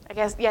I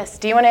guess, yes.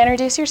 Do you want to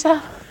introduce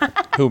yourself?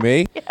 Who,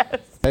 me?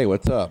 Yes. Hey,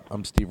 what's up?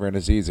 I'm Steve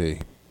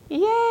Renazizi.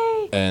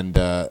 Yay. And,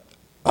 Get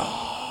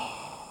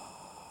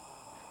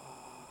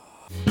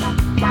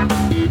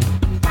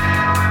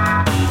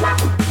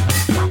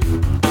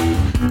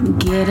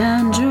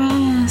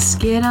undressed,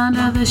 get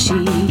under the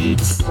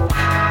sheets.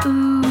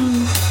 Ooh,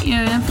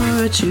 you're in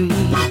for a treat.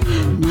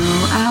 No,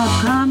 I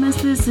promise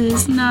this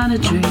is not a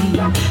dream.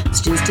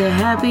 It's just a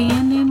happy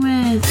ending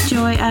with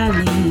Joy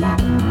Eileen.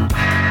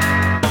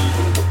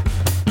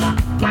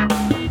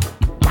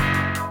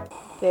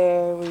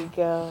 There we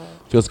go.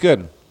 feels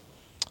good.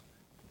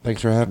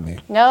 Thanks for having me.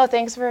 No,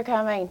 thanks for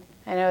coming.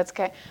 I know it's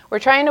we're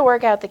trying to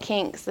work out the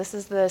kinks. This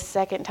is the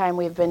second time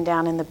we've been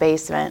down in the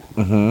basement.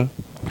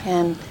 Mm-hmm.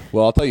 And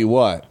Well, I'll tell you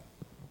what.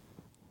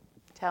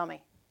 tell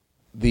me.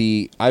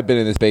 I've been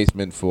in this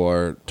basement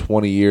for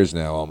 20 years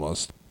now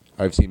almost.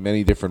 I've seen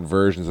many different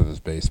versions of this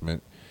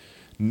basement.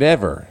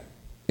 Never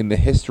in the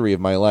history of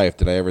my life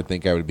did I ever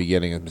think I would be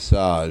getting a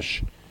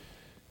massage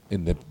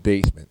in the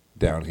basement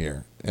down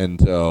here.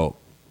 And so,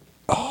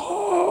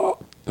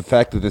 the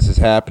fact that this is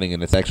happening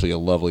and it's actually a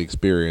lovely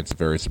experience is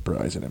very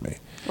surprising to me.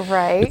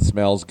 Right. It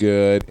smells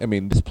good. I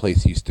mean, this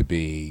place used to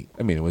be,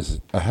 it was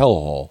a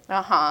hellhole.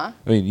 Uh-huh.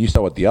 I mean, you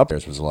saw what the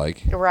upstairs was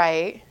like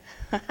Right.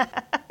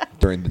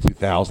 during the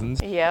 2000s.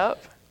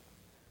 Yep.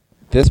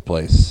 This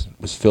place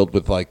was filled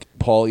with like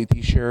Pauly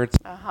t-shirts,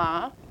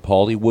 Uh-huh.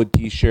 Pauly Wood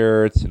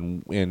t-shirts,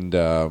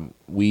 and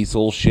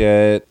Weasel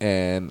shit,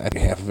 and I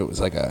think half of it was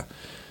like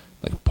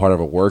part of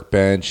a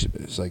workbench.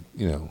 It was like,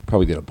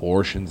 probably did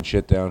abortions and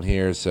shit down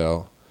here.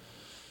 So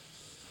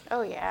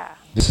Oh, yeah.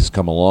 this has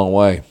come a long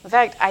way. In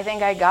fact, I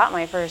think I got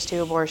my first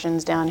 2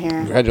 abortions down here.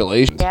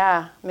 Congratulations.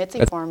 Yeah.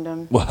 Mitzi formed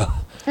them.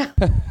 Well,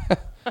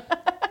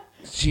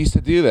 she used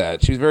to do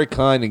that. She was very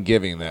kind and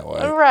giving that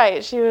way.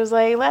 Right. She was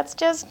like, let's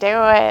just do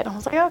it. I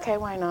was like, okay,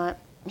 why not?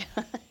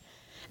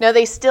 No,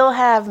 they still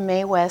have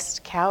Mae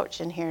West couch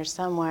in here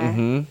somewhere.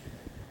 Mm-hmm.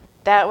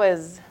 That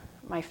was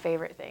my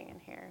favorite thing in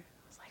here. I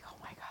was like, oh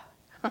my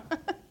God.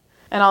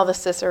 And all the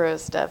Cicero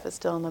stuff is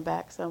still in the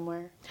back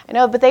somewhere. I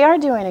know, but they are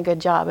doing a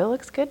good job. It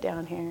looks good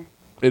down here.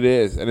 It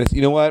is. And it's,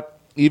 you know what?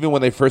 Even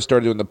when they first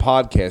started doing the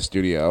podcast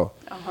studio,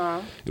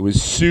 it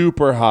was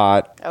super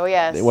hot. Oh,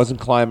 yes. It wasn't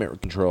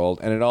climate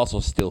controlled, and it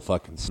also still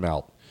fucking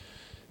smelled.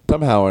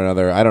 Somehow or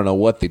another, I don't know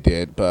what they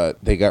did,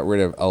 but they got rid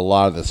of a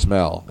lot of the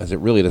smell, as it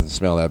really doesn't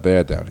smell that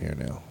bad down here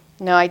now.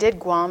 No, I did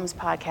Guam's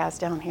podcast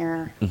down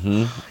here.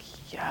 Mm-hmm.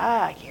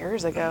 Yeah,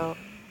 years ago.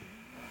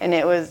 And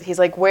he's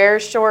like, wear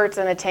shorts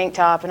and a tank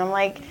top. And I'm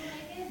like,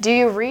 do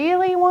you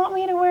really want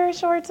me to wear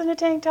shorts and a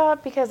tank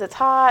top because it's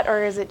hot,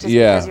 or is it just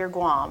because you're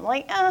Guam?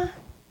 Like,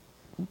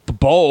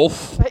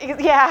 Both.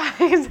 Yeah,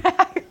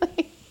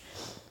 exactly.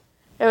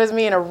 It was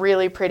me and a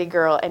really pretty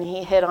girl, and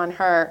he hit on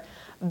her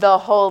the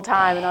whole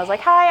time. And I was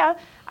like, hi,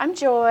 I'm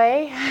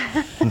Joy.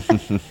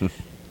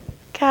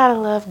 Gotta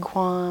love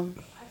Guam. I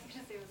was going to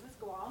say, was this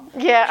Guam?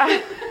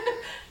 Yeah.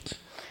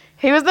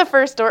 He was the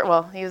first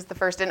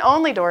and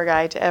only door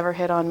guy to ever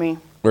hit on me.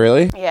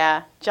 Really?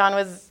 Yeah. John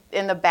was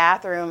in the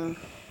bathroom,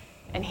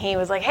 and he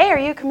was like, hey, are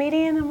you a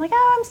comedian? I'm like,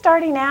 oh, I'm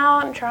starting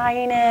out and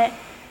trying it.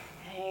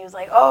 And he was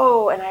like,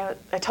 oh, and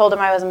I told him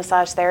I was a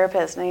massage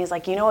therapist, and he's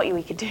like, you know what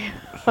we could do?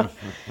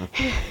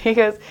 He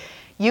goes,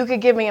 you could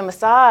give me a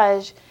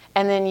massage,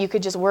 and then you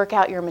could just work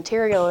out your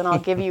material, and I'll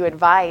give you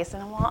advice.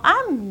 And I'm like,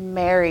 I'm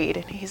married.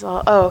 And he's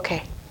all, oh,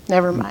 okay,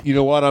 never mind. You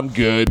know what? I'm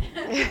good.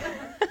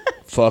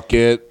 Fuck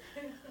it.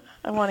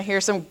 I want to hear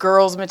some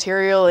girls'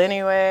 material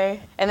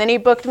anyway. And then he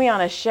booked me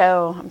on a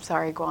show. I'm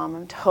sorry, Guam.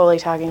 I'm totally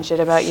talking shit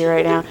about you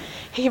right now.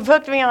 He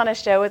booked me on a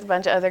show with a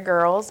bunch of other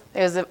girls.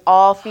 It was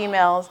all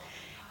females.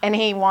 And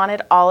he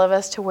wanted all of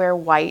us to wear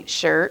white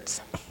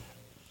shirts.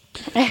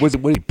 Was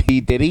it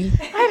P. Diddy?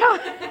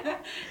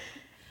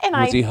 And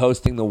Was he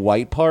hosting the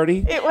white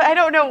party? I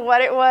don't know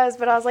what it was,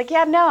 but I was like,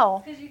 yeah,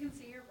 no. Because you can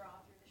see your bra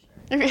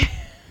through the shirt.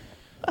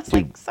 I was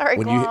like, sorry,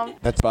 Guam.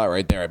 That spot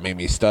right there, it made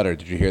me stutter.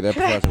 Did you hear that?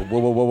 I was like,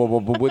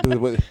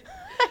 whoa.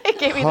 He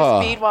gave me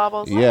the speed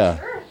wobbles. Yeah.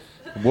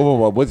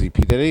 Whoa. Was he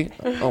P. Diddy?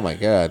 Oh, my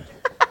God.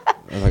 I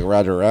was like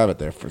Roger Rabbit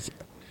there.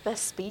 The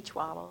speech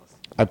wobbles.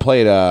 I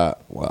played,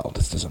 well,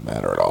 this doesn't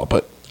matter at all,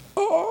 but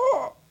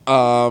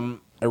I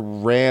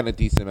ran a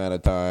decent amount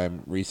of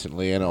time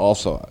recently, and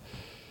also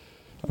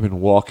I've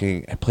been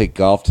walking. I played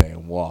golf today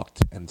and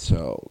walked, and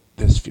so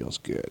this feels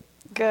good.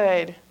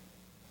 Good.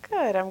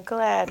 I'm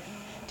glad.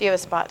 Do you have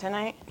a spot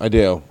tonight? I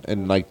do,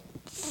 in like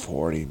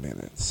 40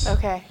 minutes.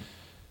 Okay.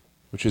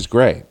 Which is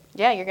great.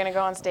 Yeah, you're going to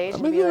go on stage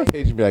I'm and going to be go on like,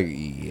 stage and be like,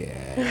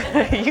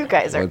 yeah. you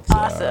guys are What's up?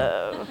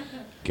 awesome.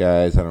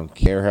 Guys, I don't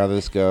care how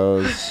this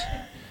goes.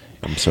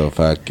 I'm so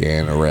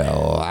fucking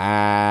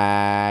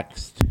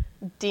relaxed.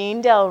 Dean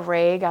Del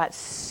Rey got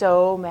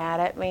so mad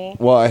at me.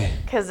 Why?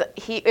 Because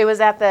it was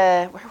at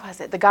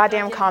the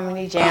goddamn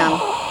Comedy Jam.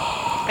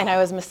 And I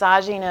was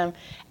massaging him,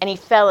 and he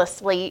fell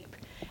asleep.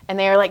 And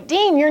they were like,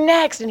 Dean, you're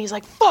next. And he's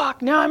like,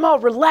 fuck, now I'm all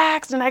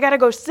relaxed, and I got to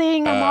go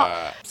sing. I'm all,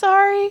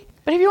 sorry,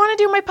 but if you want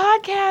to do my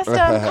podcast,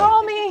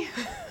 call me.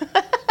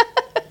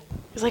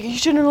 He's like, you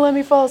shouldn't have let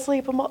me fall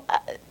asleep. I'm all,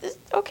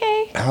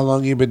 okay. How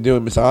long you been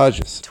doing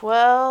massages?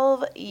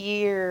 12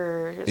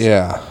 years.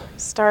 Yeah.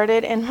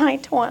 Started in my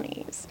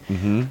 20s.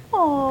 Mm-hmm.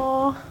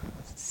 Aw,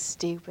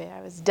 stupid.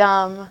 I was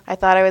dumb. I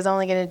thought I was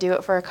only going to do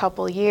it for a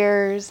couple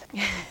years.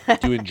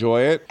 Do you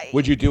enjoy it?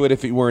 Would you do it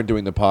if you weren't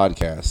doing the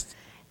podcast?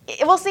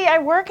 Well, see,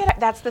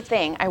 that's the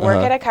thing. I work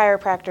at a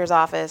chiropractor's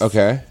office.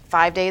 Okay.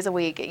 5 days a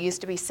week. It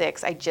used to be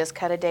 6. I just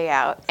cut a day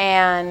out.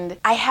 And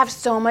I have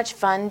so much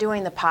fun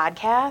doing the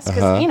podcast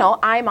because,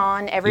 I'm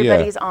on,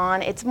 everybody's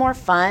on. It's more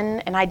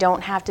fun, and I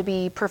don't have to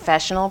be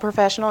professional.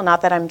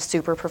 Not that I'm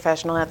super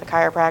professional at the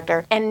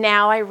chiropractor. And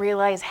now I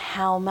realize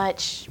how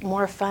much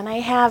more fun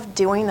I have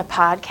doing the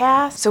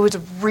podcast. So it's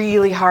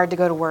really hard to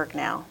go to work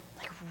now.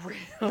 Like,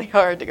 really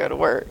hard to go to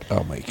work.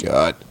 Oh, my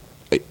God.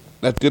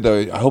 That's good,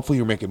 though. Hopefully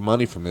you're making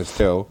money from this,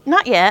 too.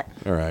 Not yet.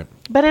 All right.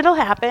 But it'll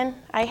happen.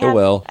 I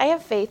will.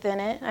 have faith in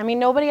it. I mean,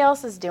 nobody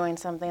else is doing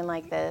something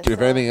like this. Dude, if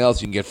anything else,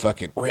 you can get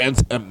fucking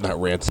not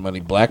ransom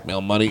money,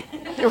 blackmail money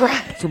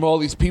Right. from all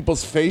these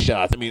people's face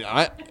shots. I mean,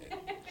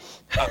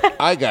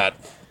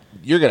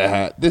 you're going to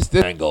have, this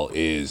angle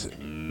is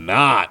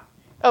not.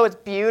 Oh, it's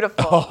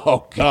beautiful.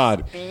 Oh,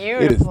 God.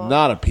 Beautiful. It is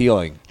not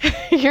appealing.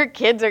 Your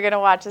kids are going to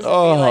watch this and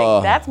be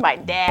like, that's my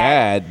dad.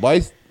 Dad? Why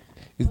is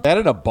that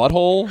in a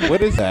butthole?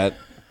 What is that?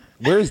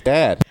 Where's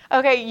Dad?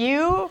 Okay,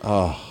 you...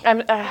 Oh. He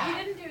didn't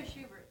do a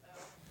Schubert,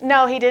 though.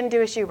 No, he didn't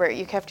do a Schubert.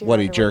 You kept your What,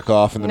 he underwear. jerk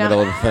off in the No.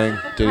 middle of the thing?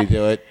 Did he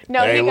do it? No,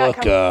 hey, he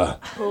got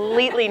look,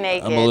 completely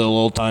naked. I'm a little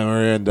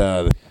old-timer, and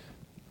I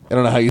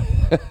don't know how you...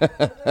 I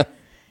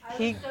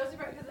was so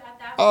surprised because at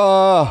that point,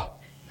 Oh.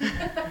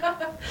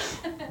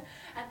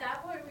 at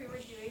that point we were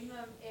doing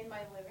them in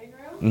my living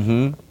room,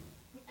 Mm-hmm.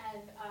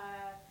 and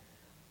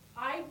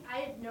I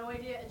had no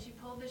idea, and she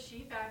pulled the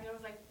sheet back, and I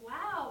was like,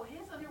 wow,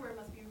 his underwear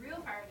must be real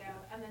far down,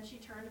 and then she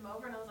turned him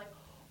over, and I was like,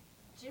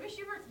 Jimmy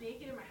Schubert's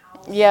naked in my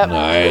house. Yep.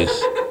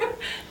 Nice.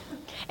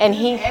 And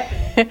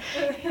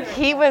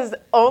he was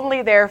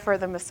only there for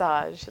the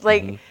massage.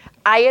 Like,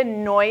 I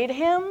annoyed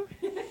him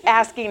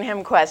asking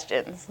him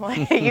questions.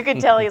 Like, you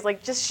could tell he's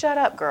like, just shut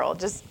up, girl.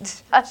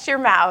 Just hush your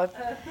mouth. I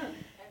have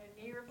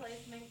a knee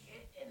replacement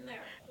in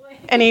there.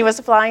 And he was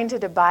flying to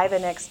Dubai the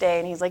next day,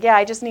 and he's like, yeah,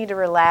 I just need to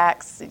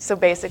relax. So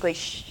basically,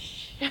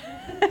 shh.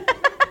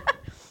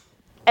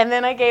 And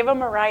then I gave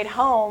him a ride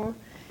home,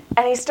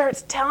 and he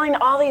starts telling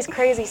all these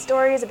crazy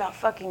stories about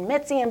fucking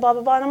Mitzi and blah,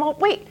 blah, blah. And I'm like,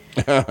 wait,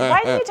 why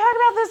didn't you talk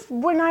about this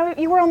when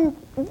you were on,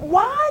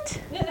 what?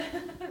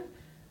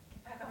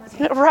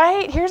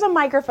 Right? Here's a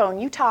microphone.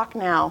 You talk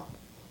now.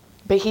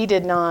 But he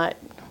did not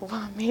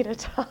want me to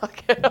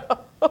talk at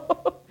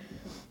all.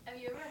 Have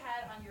you ever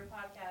had on your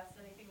podcast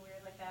anything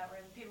weird like that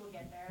where people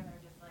get there and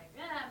they're just like,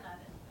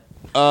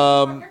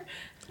 I'm not into this?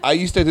 I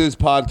used to do this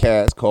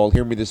podcast called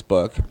Hear Me This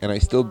Book, and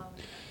it's still,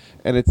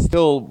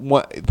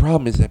 the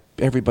problem is that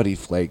everybody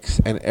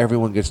flakes, and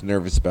everyone gets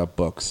nervous about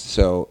books,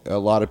 so a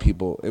lot of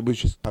people, it was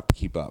just tough to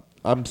keep up.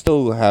 I'm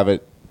still have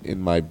it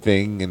in my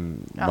thing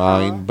and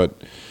mind,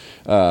 but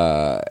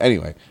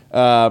anyway,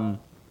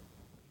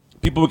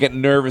 people would get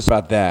nervous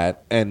about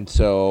that, and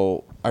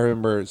so I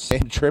remember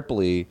Sam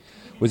Tripoli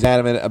was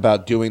adamant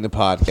about doing the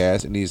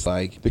podcast, and he's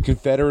like, the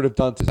Confederate of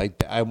Dunces,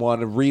 I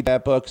want to read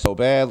that book so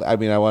bad. I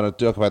mean, I want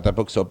to talk about that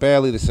book so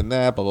badly, this and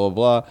that, blah, blah,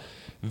 blah.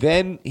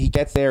 Then he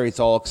gets there, he's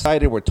all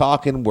excited, we're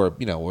talking, we're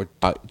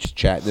just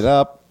chatting it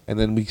up, and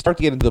then we start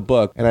to get into the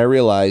book, and I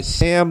realize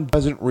Sam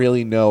doesn't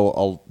really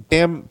know,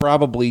 Sam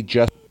probably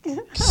just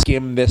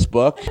skimmed this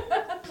book.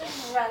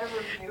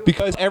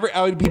 Because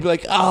I would be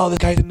like, oh, this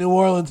guy's in New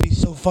Orleans. He's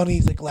so funny.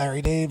 He's like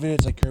Larry David.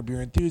 It's like Curb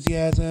Your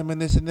Enthusiasm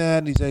and this and that.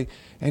 And he's like,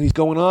 and he's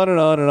going on and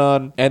on and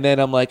on. And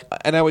then I'm like,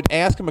 and I would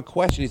ask him a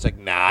question. He's like,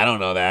 nah, I don't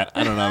know that.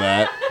 I don't know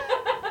that.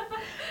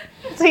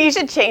 So you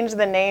should change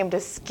the name to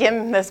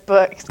Skim This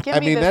Book.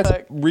 Skim Me This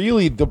Book.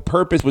 Really the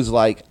purpose was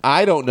like,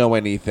 I don't know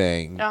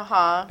anything.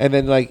 And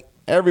then like,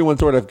 everyone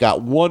sort of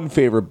got one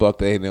favorite book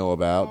they know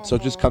about, so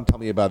just come tell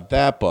me about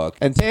that book.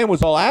 And Sam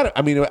was all at it.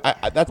 I mean,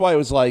 that's why it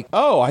was like,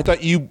 oh, I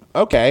thought you,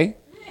 okay.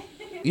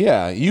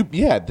 Yeah,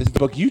 this is the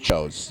book you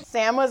chose.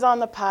 Sam was on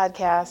the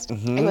podcast.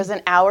 It was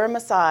an hour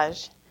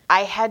massage.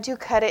 I had to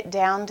cut it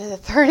down to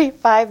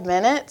 35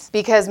 minutes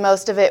because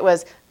most of it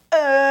was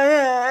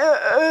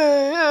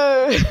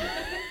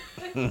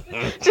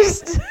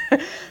just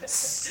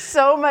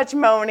so much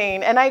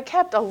moaning. And I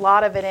kept a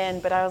lot of it in,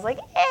 but I was like,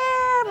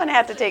 I'm going to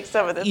have to take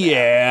some of this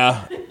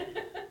Yeah. out.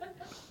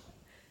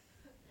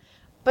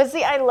 But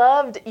see, I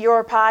loved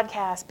your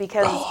podcast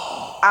because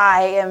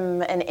I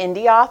am an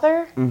indie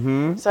author.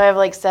 So I have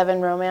like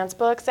 7 romance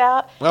books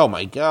out. Oh,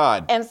 my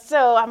God. And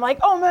so I'm like,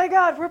 oh, my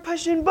God, we're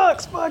pushing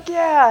books. Fuck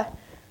yeah.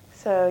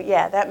 So,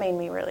 yeah, that made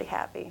me really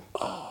happy.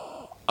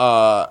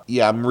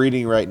 Yeah, I'm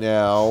reading right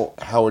now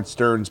Howard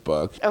Stern's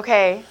book.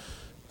 Okay.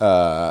 For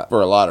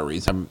a lot of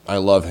reasons. I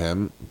love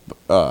him.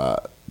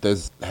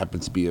 There's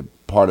happens to be a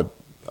part of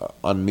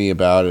on me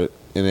about it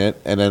in it,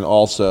 and then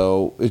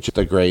also it's just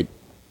a great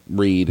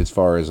read as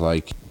far as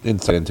like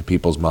insight into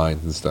people's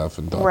minds and stuff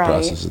and thought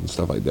processes and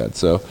stuff like that.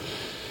 So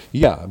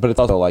Yeah, but it's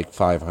also like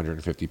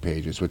 550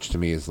 pages, which to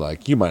me is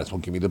like, you might as well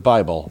give me the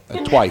Bible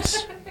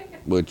twice,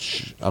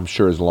 which I'm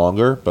sure is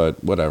longer,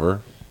 but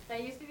whatever.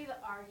 That used to be the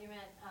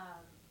argument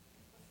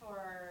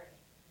for.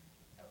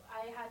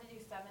 I had to do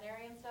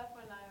seminary and stuff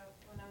when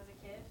I was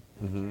a kid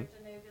in the church,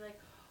 and they would be like,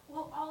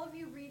 "Well, all of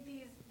you read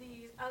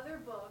these other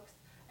books,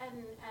 and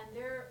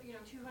they're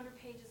 200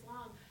 pages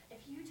long. If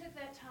you took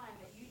that time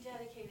that you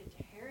dedicated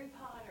to Harry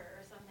Potter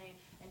or something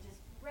and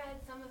just read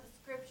some of the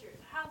scriptures,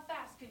 how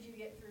fast could you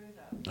get through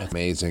them?" That's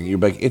amazing. You're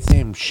like, it's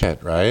same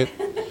shit, right?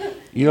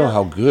 You know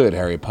how good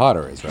Harry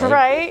Potter is, right?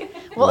 Right?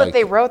 Well, Like- if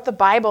they wrote the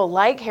Bible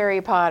like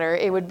Harry Potter,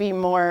 it would be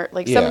more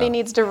like somebody Yeah.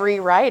 needs to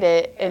rewrite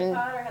it. Harry And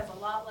Potter has a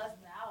lot less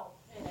now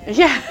in it.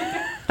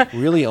 yeah.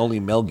 Really, only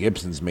Mel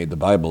Gibson's made the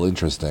Bible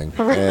interesting,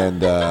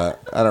 and I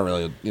don't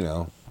really,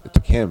 it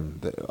took him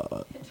It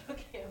took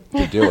him.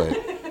 to do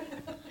it.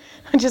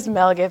 Just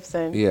Mel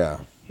Gibson. Yeah,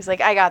 He's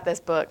like, I got this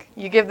book.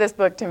 You give this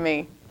book to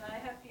me. I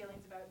have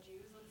feelings about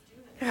Jews.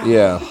 Let's do this.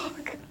 yeah.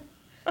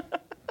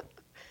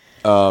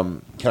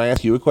 Can I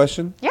ask you a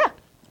question? Yeah.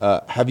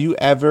 Have you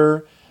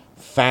ever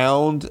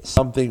found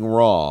something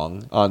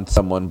wrong on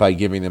someone by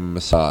giving them a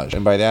massage?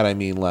 And by that I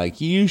mean like,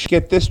 you should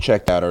get this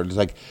checked out, or it's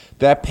like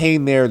that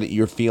pain there that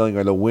you're feeling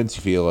or the wince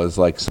you feel is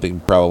like something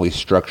probably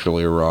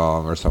structurally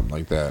wrong or something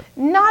like that.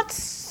 Not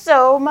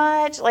so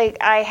much. Like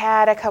I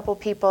had a couple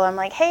people. I'm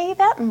like, hey,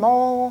 that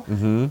mole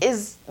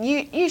is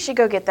you should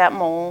go get that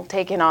mole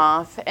taken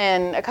off.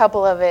 And a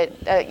couple of it,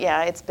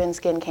 it's been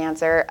skin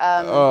cancer.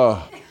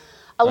 Oh,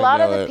 A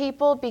lot of know the it.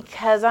 people,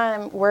 because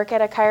I work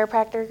at a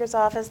chiropractor's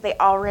office, they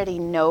already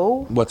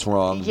know. what's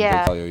wrong?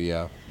 Yeah. They tell you,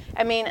 yeah.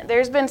 I mean,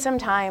 there's been some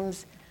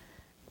times,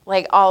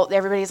 like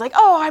everybody's like,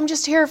 oh, I'm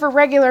just here for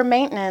regular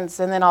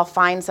maintenance, and then I'll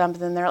find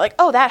something, and they're like,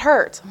 oh, that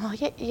hurts. I'm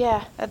like,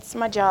 yeah, that's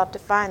my job to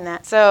find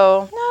that.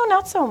 So no,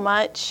 not so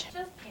much.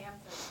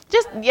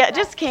 Just cancer.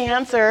 Just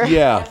cancer.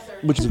 Yeah,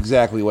 which is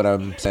exactly what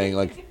I'm saying.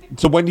 Like,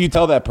 so when do you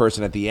tell that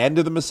person? At the end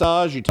of the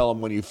massage? You tell them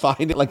when you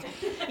find it? Like,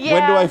 when do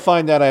Yeah. I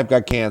find out I've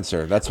got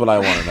cancer? That's what I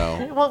want to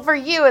know. Well, for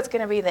you, it's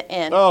gonna be the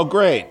end Oh,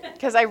 great.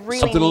 because I really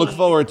Something to look need-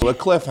 forward to, a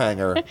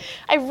cliffhanger.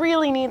 I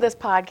really need this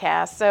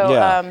podcast, so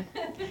Yeah.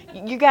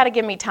 you got to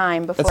give me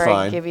time before I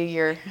fine. give you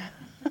your.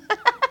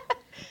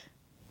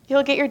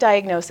 You'll get your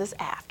diagnosis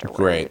afterwards.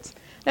 Great.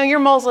 No, your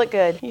moles look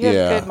good. You have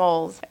Yeah. good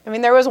moles. I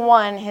mean, there was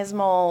one. His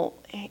mole,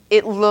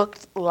 it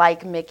looked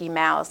like Mickey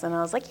Mouse, and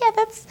I was like, yeah,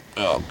 that's.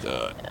 Oh,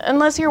 God.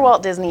 Unless you're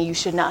Walt Disney, you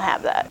should not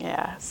have that.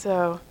 Yeah.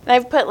 So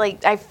and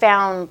I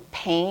found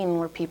pain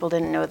where people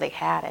didn't know they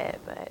had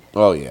it, but.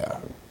 Oh, yeah.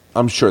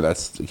 I'm sure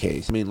that's the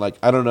case. I mean, like,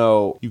 I don't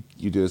know. You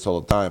do this all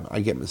the time. I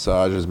get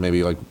massages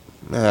maybe like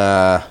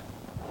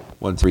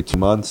once every 2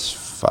 months,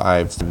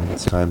 5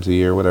 6 times a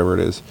year, whatever it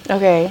is.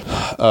 Okay.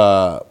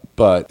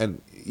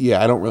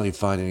 Yeah, I don't really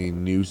find any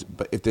news.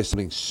 But if there's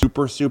something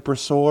super, super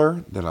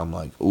sore, then I'm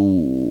like,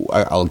 ooh,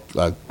 I'll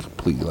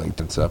completely like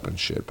tense up and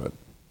shit. But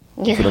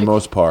for the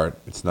most part,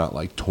 it's not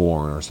like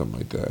torn or something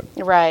like that.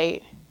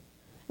 Right.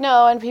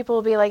 No, and people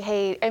will be like,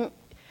 hey,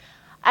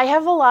 I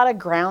have a lot of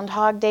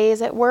Groundhog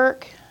Days at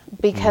work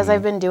because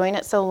I've been doing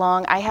it so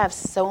long. I have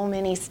so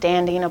many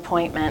standing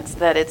appointments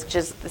that it's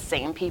just the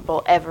same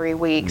people every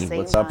week. Same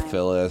What's up, time.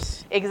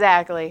 Phyllis?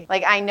 Exactly.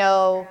 Like I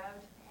know.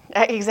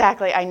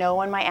 Exactly. I know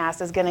when my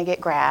ass is going to get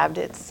grabbed.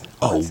 It's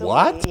Oh, once a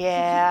what? week.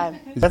 Yeah.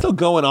 Is that still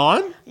going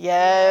on?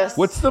 Yes.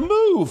 What's the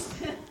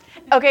move?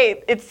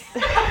 Okay, it's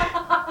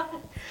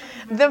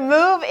the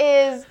move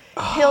is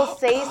he'll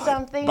say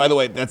something. By the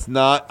way, I'm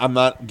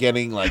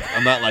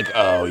not like,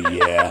 oh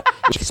yeah.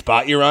 The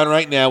spot you're on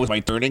right now with my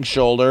turning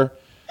shoulder,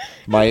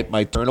 my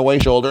turn away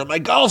shoulder, and my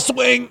golf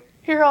swing.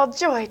 You're all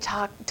Joy.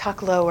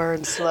 Talk lower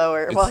and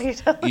slower while you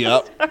tell the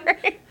Yep.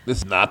 story. This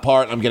is not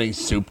part I'm getting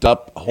souped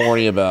up,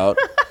 horny about.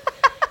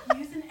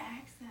 Use an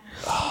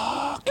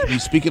accent. Can you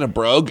speak in a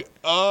brogue?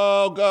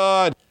 Oh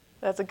God.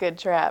 That's a good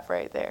trap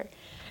right there.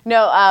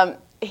 No,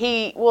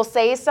 he will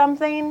say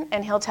something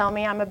and he'll tell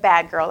me I'm a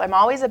bad girl. I'm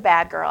always a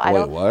bad girl. I Wait,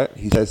 don't. what?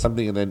 He says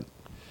something and then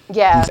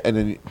Yeah. and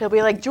then He'll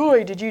be like,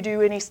 Joy, did you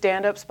do any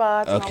stand-up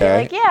spots? And Okay. I'll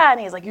be like, yeah. And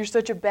he's like, you're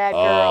such a bad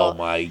girl. oh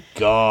my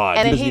God.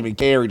 And he doesn't he- even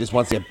care. He just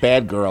wants to get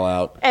bad girl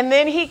out. And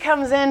then he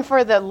comes in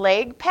for the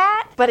leg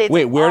pat, but it's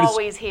Wait, where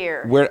always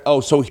here. Where? Oh,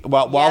 so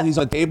while Yep. he's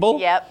on the table,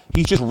 Yep.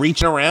 he's just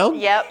reaching around.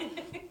 Yep.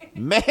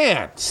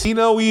 Man, see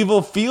no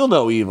evil, feel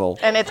no evil.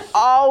 And it's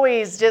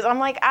always just, I'm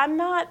like, I'm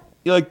not,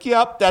 You're like,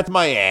 yep, that's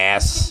my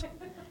ass.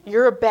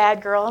 you're a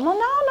bad girl. I'm like,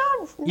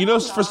 no. You know,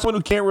 for someone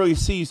who can't really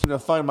see, you seem to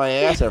find my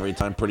ass every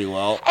time pretty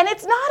well. And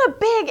it's not a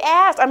big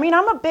ass. I mean,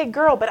 I'm a big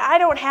girl, but I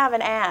don't have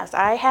an ass.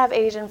 I have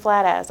Asian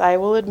flat ass. I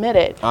will admit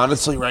it.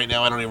 Honestly, right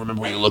now, I don't even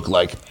remember what you look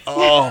like.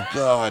 Oh,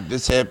 God,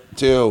 this hip,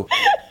 too.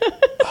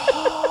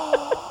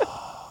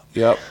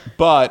 Yep,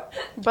 but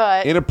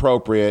But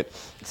inappropriate.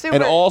 super.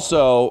 And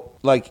also,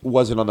 like,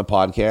 was it on the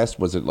podcast?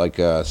 Was it, like,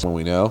 someone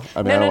we know?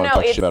 I mean, I don't want to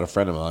talk shit it's- about a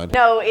friend of mine.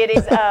 No, it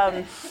is.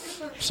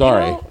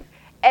 Sorry. You know,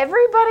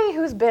 everybody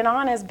who's been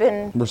on has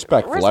been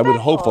Respectful. I would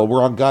hopeful.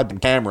 We're on goddamn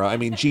camera. I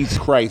mean, Jesus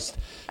Christ.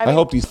 I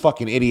hope these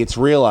fucking idiots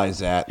realize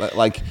that.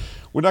 Like,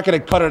 We're not going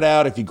to cut it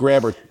out if you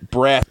grab her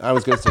breath. I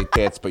was going to say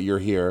tits, but you're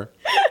here.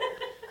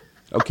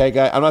 Okay,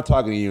 guy? I'm not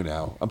talking to you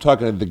now. I'm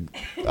talking to the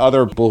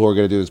other people who are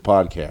going to do this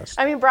podcast.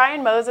 I mean,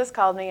 Brian Moses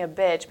called me a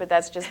bitch, but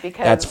that's just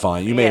because... That's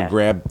fine. You may have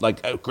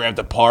grabbed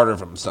a part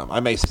from something.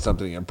 I may say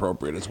something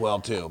inappropriate as well,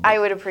 too. I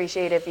would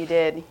appreciate if you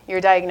did.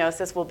 Your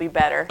diagnosis will be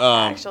better,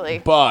 actually.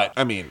 But,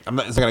 I mean, it's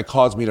not going to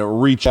cause me to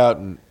reach out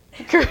and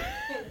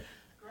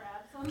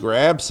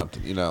grab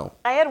something,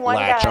 I had one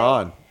latch guy...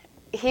 on.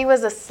 He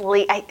was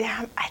asleep. I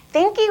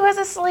think he was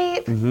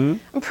asleep. Mm-hmm.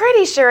 I'm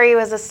pretty sure he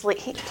was asleep.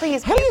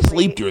 Please. How do you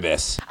sleep through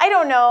this? I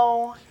don't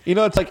know.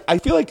 It's like I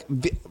feel like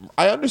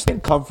I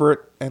understand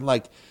comfort and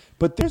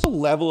but there's a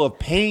level of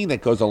pain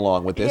that goes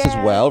along with this as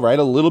well, right?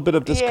 A little bit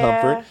of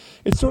discomfort. Yeah.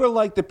 It's sort of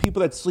like the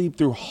people that sleep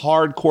through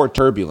hardcore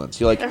turbulence.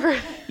 You're like,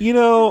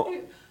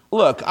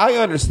 look, I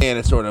understand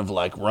it's sort of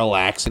like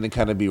relaxing to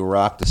kind of be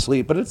rocked to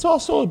sleep, but it's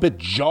also a bit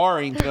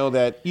jarring to know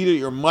that either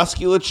your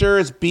musculature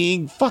is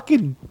being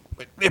fucking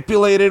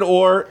manipulated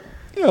or,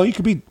 you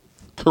could be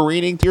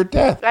careening to your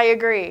death. I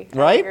agree.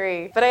 Right? I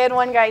agree. But I had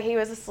one guy, he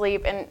was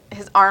asleep, and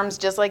his arms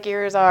just like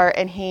yours are,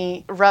 and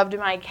he rubbed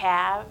my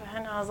calf,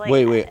 and I was like...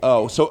 Wait.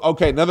 Oh, so,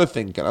 okay, another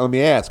thing. Let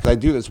me ask, because I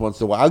do this once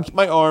in a while. I'll keep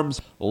my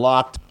arms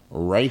locked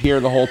right here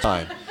the whole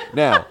time.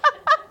 Now,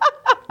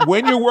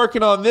 when you're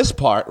working on this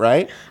part,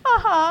 right,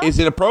 is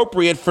it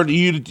appropriate for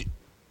you to...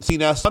 See,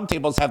 now some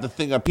tables have the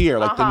thing up here,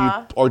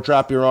 or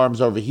drop your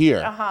arms over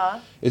here.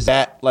 Is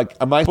that,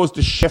 am I supposed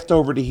to shift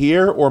over to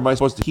here, or am I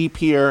supposed to keep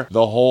here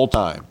the whole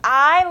time?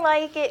 I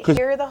like it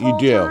here the whole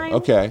time. You do,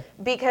 okay.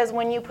 Because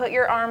when you put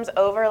your arms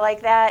over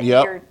like that,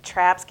 your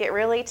traps get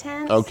really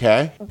tense.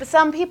 Okay. But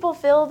some people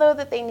feel, though,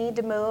 that they need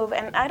to move,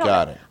 and I don't know.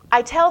 Got it.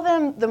 I tell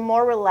them the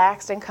more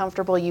relaxed and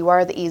comfortable you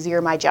are, the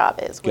easier my job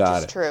is, which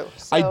is true.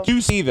 So. I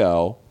do see,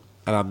 though,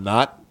 and I'm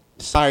not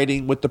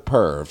siding with the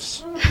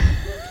pervs.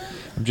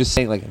 I'm just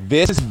saying,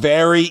 this is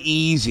very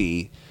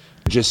easy.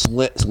 Just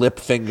slip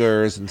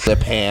fingers and slip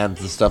hands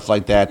and stuff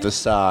like that to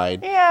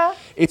side. Yeah.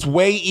 It's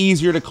way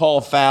easier to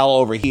call foul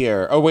over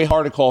here, or way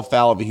harder to call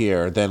foul over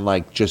here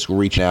than, just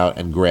reaching out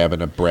and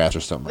grabbing a breast or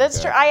something That's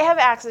like that. true. I have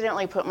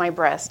accidentally put my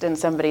breast in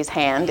somebody's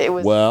hand. It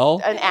was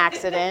an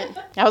accident.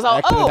 I was all,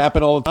 Accidents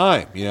happen all the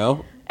time,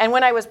 And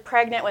when I was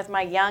pregnant with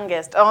my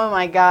youngest, oh,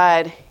 my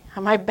God.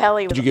 My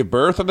belly was... Did you give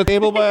birth on the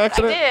table by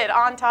accident? I did,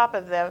 on top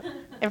of them.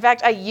 In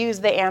fact, I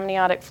used the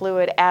amniotic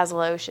fluid as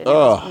lotion. It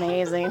was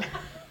amazing.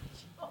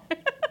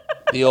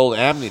 The old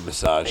amni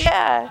massage.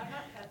 Yeah.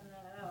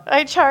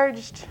 I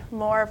charged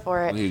more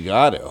for it. You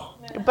got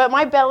to. But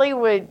my belly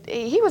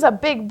he was a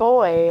big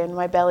boy, and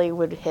my belly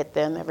would hit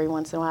them every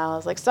once in a while. I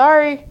was like,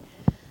 sorry,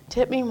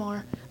 tip me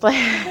more.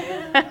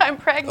 I'm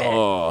pregnant.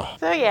 Oh.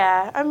 So,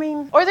 yeah, I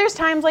mean, or there's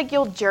times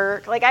you'll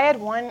jerk. I had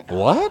one.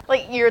 What?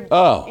 You're,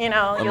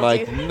 I'm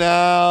like,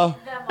 no,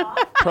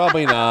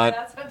 probably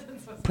not.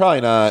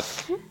 Probably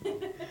not.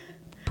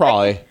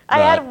 Probably. I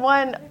had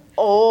one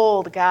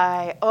old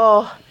guy.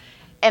 Oh,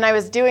 and I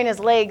was doing his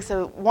leg,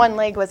 so one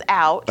leg was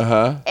out.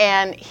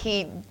 And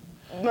he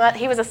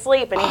was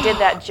asleep, and he did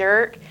that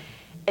jerk.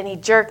 And he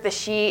jerked the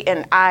sheet,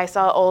 and I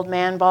saw old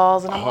man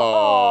balls, and I'm like,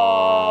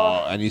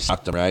 oh. And you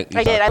sucked them, right?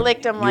 I did. I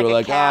licked them like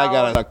a cow. I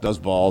gotta suck those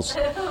balls.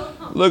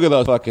 Look at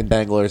those fucking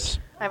danglers.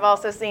 I've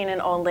also seen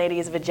an old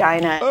lady's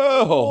vagina.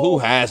 Oh, who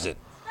hasn't?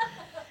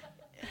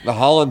 The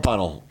Holland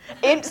Tunnel.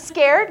 It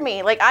scared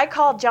me. I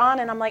called John,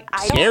 and I'm like,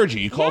 Scared you?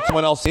 You called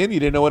someone else in? You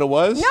didn't know what it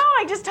was? No,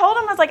 I just told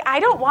him, I was like, I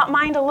don't want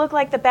mine to look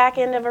like the back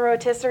end of a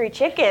rotisserie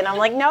chicken. I'm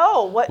like,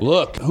 no. What?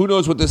 Look, who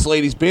knows what this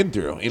lady's been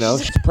through?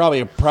 She's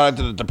probably a product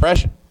of the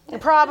Depression.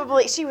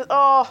 Probably. She was,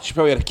 oh. She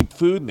probably had to keep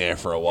food in there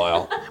for a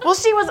while. Well,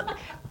 she was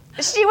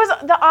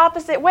the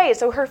opposite way.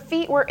 So her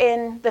feet were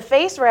in the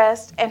face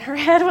rest, and her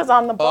head was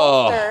on the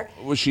bolster.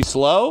 Oh, was she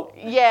slow?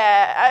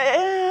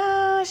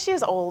 Yeah. She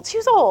was old. She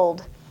was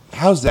old.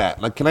 How's that?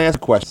 Can I ask a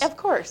question? Of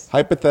course.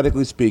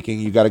 Hypothetically speaking,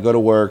 you got to go to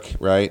work,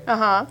 right?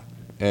 Uh-huh.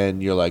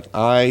 And you're like,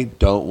 I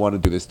don't want to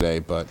do this day,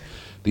 but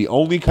the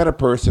only kind of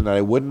person that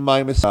I wouldn't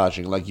mind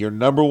massaging, your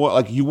number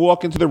one, you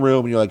walk into the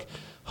room and you're like,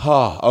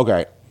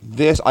 okay,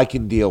 this I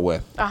can deal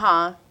with.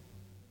 Uh-huh.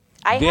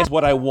 This is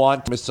what I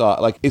want to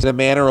massage. Is it a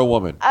man or a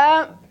woman?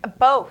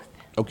 Both.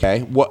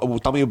 Okay.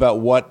 Tell me about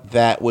what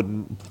that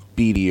would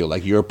be to you.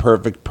 You're a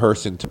perfect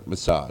person to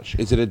massage.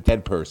 Is it a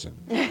dead person?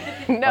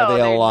 No, are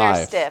they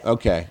alive? They're stiff.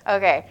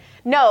 Okay.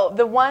 No,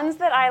 the ones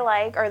that I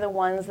like are the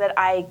ones that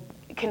I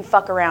can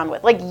fuck around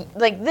with.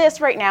 Like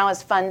this right now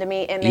is fun to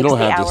me. It makes you don't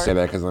have to say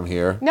that because I'm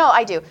here. No,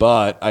 I do.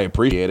 But I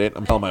appreciate it.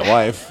 I'm telling my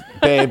wife,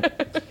 babe,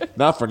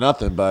 not for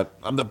nothing, but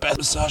I'm the best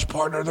massage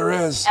partner there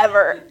is.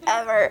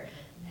 Ever.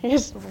 You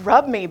just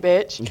rub me,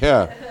 bitch.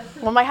 Yeah.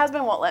 Well, my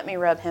husband won't let me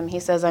rub him. He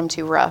says I'm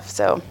too rough,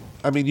 so.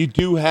 I mean, you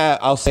do have,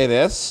 I'll say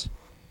this.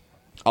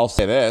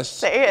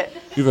 Say it.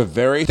 You have a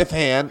very stiff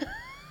hand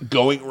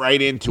going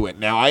right into it.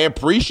 Now, I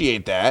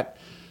appreciate that,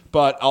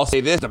 but I'll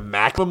say this, the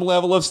maximum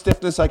level of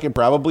stiffness I can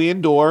probably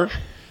endure,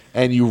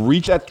 and you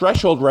reach that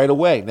threshold right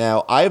away.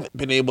 Now, I've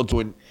been able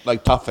to,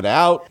 tough it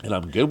out, and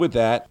I'm good with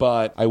that,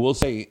 but I will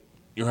say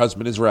your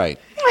husband is right.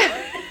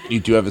 You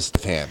do have a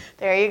stiff hand.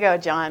 There you go,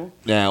 John.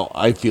 Now,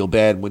 I feel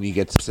bad when you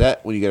get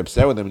upset with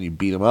them and you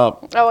beat them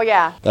up. Oh,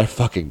 yeah. That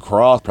fucking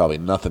cross probably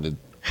nothing to...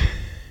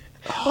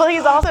 Well,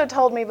 he's also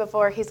told me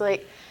before, he's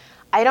like,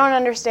 I don't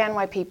understand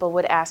why people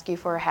would ask you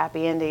for a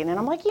happy ending. And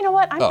I'm like, you know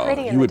what? I'm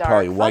pretty in the dark. You would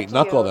probably Fuck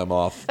white-knuckle you. them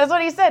off. That's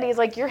what he said. He's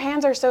like, your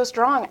hands are so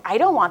strong. I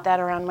don't want that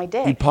around my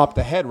dick. He'd pop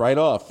the head right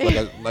off,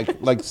 like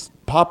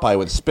Popeye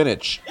with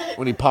spinach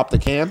when he popped the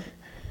can.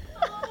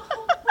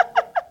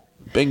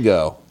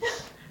 Bingo.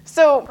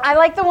 So I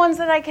like the ones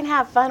that I can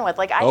have fun with.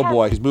 Like Oh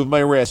boy, he's moving my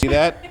wrist. See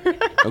that?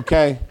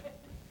 Okay.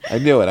 I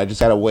knew it. I just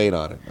had to wait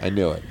on it. I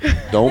knew it.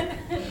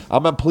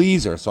 I'm a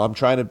pleaser, so I'm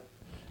trying to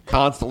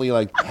constantly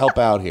like help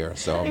out here.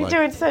 So I'm You're like,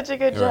 doing such a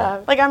good You're job.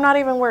 right. Like I'm not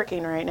even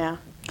working right now.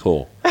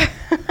 cool.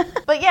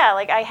 But yeah,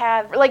 like I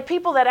have like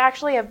people that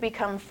actually have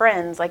become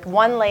friends. Like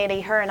one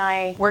lady, her and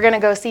I, we're gonna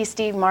go see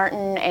Steve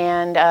Martin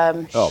and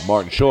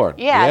Martin Short.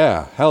 Yeah.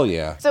 Yeah. Hell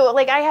yeah. so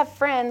like I have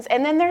friends,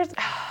 and then there's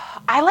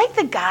I like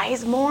the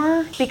guys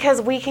more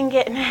because we can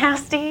get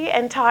nasty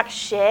and talk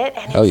shit,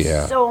 and Hell it's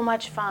yeah. so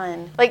much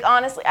fun. Like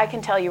honestly, I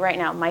can tell you right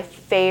now, my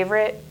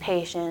favorite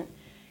patient,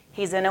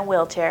 he's in a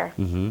wheelchair.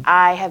 Mm-hmm.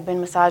 I have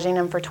been massaging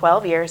him for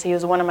 12 years. He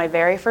was one of my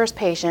very first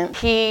patients.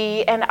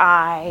 He and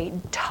I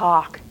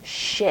talk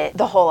shit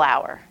the whole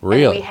hour.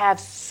 Really? And we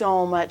have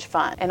so much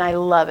fun, and I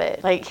love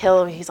it. Like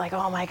he's like,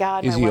 oh my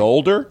God. Is my he wife-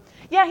 older?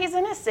 Yeah, he's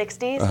in his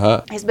 60s.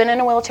 Uh-huh. He's been in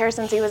a wheelchair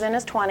since he was in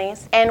his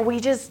 20s. And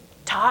we just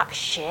talk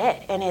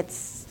shit. And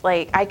it's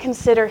like, I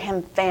consider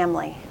him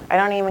family. I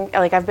don't even,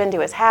 like, I've been to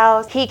his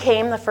house. He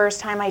came the first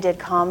time I did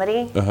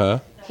comedy. Uh-huh.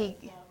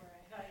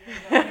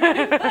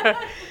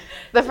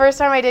 The first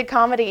time I did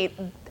comedy,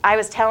 I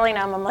was telling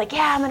him, I'm like,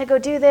 yeah, I'm going to go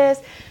do this.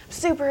 I'm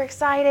super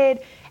excited.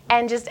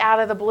 And just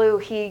out of the blue,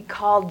 he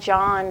called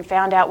John,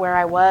 found out where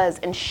I was,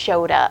 and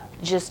showed up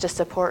just to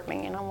support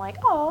me. And I'm like,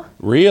 oh.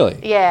 Really?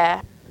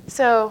 Yeah.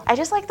 So I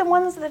just like the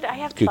ones that I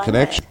have Good fun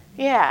connection. with.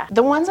 Yeah.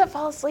 The ones that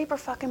fall asleep are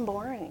fucking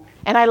boring.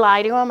 And I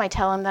lie to him. I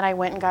tell him that I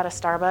went and got a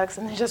Starbucks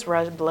and they just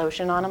rubbed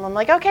lotion on him. I'm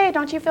like, okay,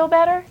 don't you feel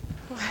better?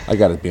 I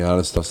gotta be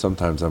honest though,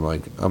 sometimes I'm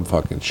like, I'm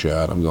fucking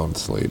shot. I'm going to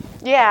sleep.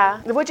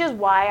 Yeah. Which is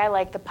why I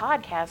like the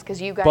podcast,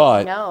 because you guys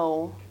But-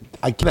 know.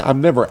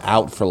 I'm never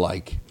out for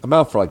I'm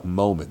out for like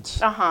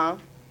moments. Uh-huh.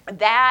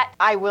 That,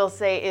 I will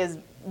say, is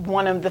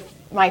one of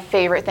my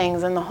favorite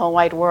things in the whole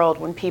wide world,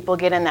 when people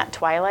get in that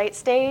twilight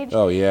stage.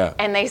 Oh yeah.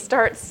 And they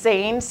start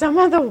saying some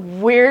of the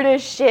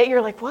weirdest shit.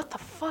 You're like, what the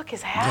fuck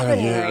is Gotta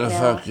happening get right the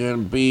now?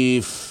 fucking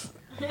beef.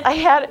 I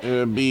had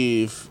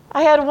Beef.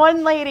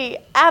 one lady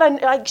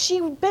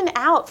she'd been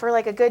out for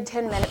like a good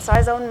 10 minutes, so I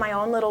was in my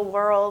own little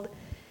world.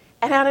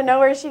 And out of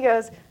nowhere, she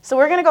goes, so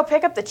we're going to go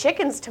pick up the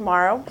chickens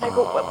tomorrow. I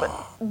go,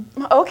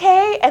 what,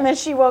 okay. And then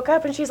she woke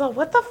up and she's like,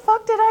 what the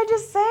fuck did I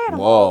just say? And I'm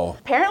Whoa. like,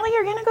 apparently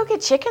you're going to go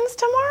get chickens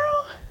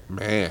tomorrow?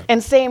 Man.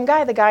 And same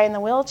guy, the guy in the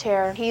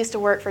wheelchair, he used to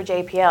work for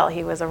JPL.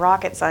 He was a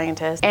rocket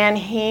scientist. And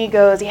he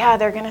goes, yeah,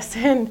 they're going to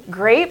send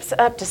grapes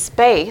up to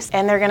space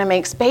and they're going to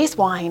make space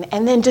wine.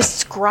 And then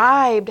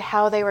described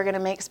how they were going to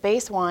make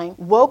space wine.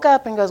 Woke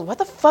up and goes, what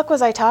the fuck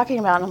was I talking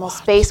about? And I'm like,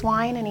 space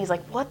wine? And he's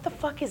like, what the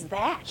fuck is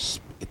that?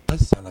 It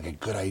does sound like a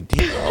good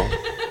idea, though.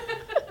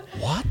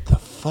 What the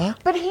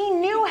fuck? But he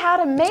knew how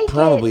to make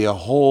Probably a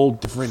whole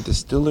different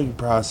distilling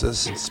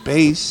process in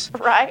space. it,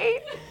 right?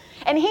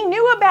 And he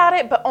knew about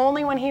it, but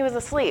only when he was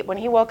asleep. When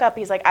he woke up,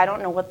 he's like, I don't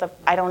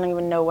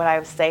even know what I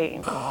was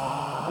saying.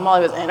 Well,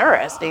 it was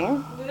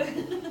interesting.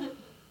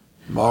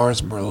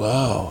 Mars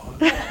Merlot.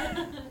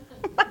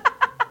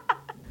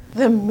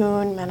 The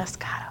moon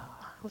Meniscato.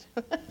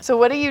 So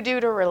what do you do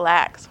to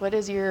relax? What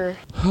is your...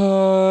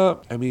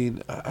 I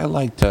mean, I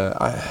like to,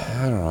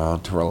 I don't know,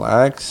 to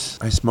relax.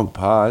 I smoke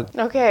pot.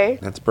 Okay.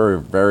 That's very,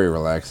 very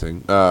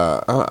relaxing.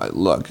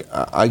 Look,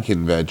 I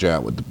can veg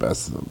out with the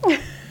best of them.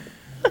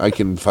 I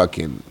can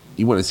fucking,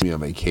 you want to see me on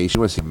vacation?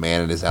 You want to see a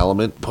man in his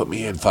element? Put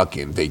me in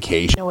fucking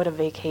vacation. You know what a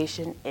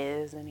vacation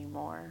is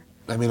anymore.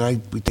 I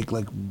mean, we take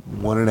like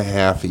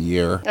 1.5 a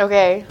year,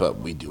 Okay. but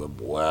we do them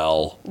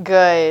well.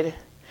 Good.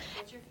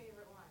 What's your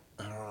favorite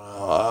one?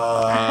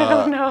 I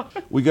don't know.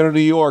 We go to New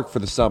York for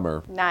the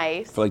summer.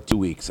 Nice. For like 2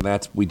 weeks,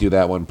 and we do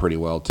that one pretty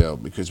well too,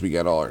 because we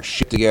got all our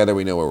shit together.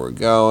 We know where we're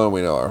going.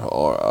 We know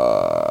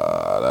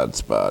our that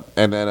spot,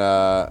 and then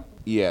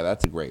yeah,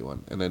 that's a great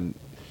one. And then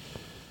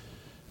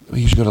we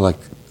usually go to like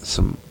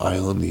some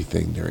islandy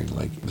thing during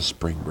like the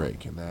spring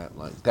break, and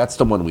that's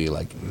the one we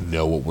like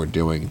know what we're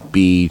doing.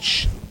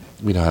 Beach,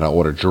 we know how to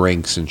order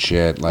drinks and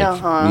shit.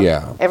 Like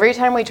yeah, Every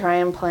time we try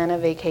and plan a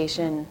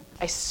vacation,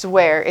 I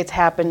swear it's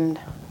happened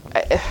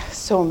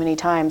so many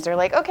times. They're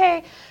like,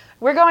 okay,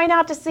 we're going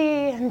out to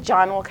sea, and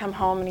John will come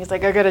home and he's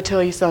like, I gotta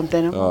tell you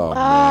something. I'm like,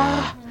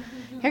 man.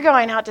 You're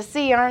going out to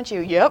sea, aren't you?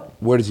 Yep.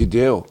 What does he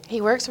do?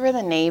 He works for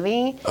the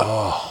Navy.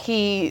 Oh.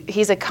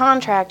 He's a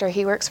contractor.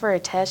 He works for a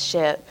test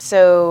ship.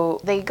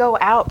 So they go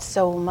out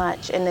so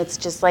much, and it's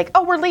just like,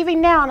 oh, we're leaving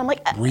now. And I'm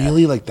like,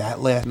 Really, like that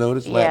last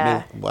notice?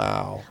 Yeah.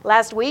 Wow.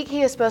 Last week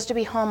he was supposed to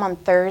be home on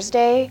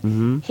Thursday.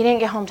 Mm-hmm. He didn't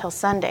get home till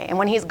Sunday. And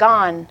when he's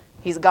gone,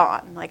 he's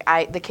gone. Like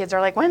the kids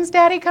are like, when's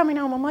Daddy coming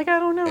home? I'm like, I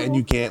don't know. And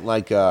you can't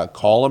like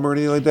call him or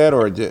anything like that,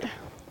 or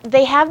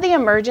They have the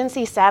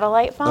emergency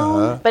satellite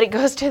phone, but it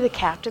goes to the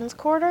captain's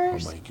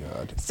quarters. oh my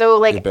God. So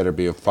like, It better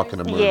be a fucking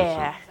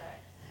emergency.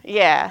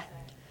 Yeah.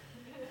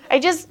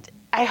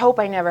 I hope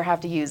I never have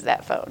to use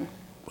that phone.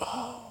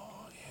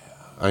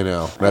 I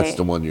know. That's Right.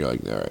 the one you're like,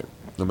 all right,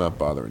 I'm not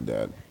bothering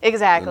Dad.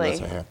 Exactly.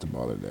 Unless I have to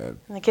bother Dad.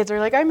 And the kids are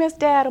like, I miss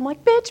Dad. I'm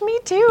like, bitch, me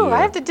too. Yeah. I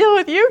have to deal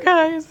with you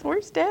guys.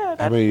 Where's Dad?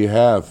 How many do you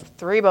have?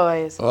 3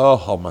 boys.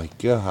 Oh my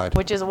God.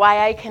 Which is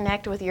why I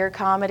connect with your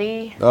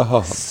comedy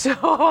Oh, so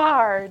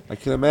hard. I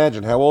can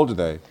imagine. How old are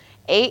they?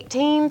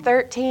 18,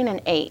 13,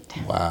 and 8.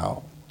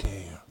 Wow. Damn.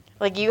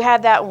 Like you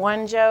had that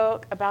one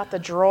joke about the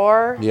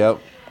drawer. Yep.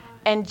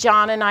 And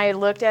John and I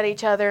looked at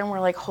each other and we're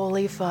like,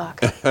 holy fuck.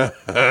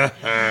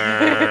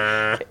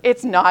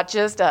 It's not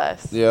just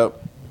us. Yep.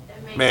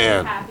 It makes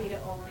Man. me happy to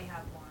only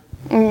have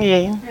one. Yeah.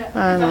 Yeah. So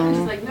I'm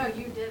just like, no,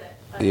 you did it.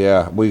 Like,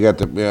 Yeah, we got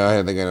the. Yeah,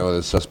 I think I know who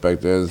the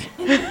suspect is.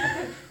 ding, ding,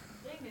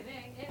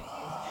 ding. It just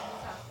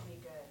has to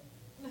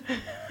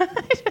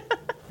be good.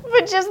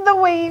 But just the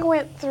way he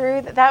went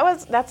through,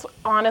 that's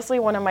honestly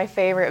one of my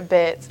favorite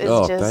bits. Is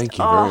Oh, just, thank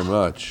you very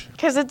much.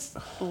 Because it's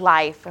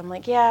life. I'm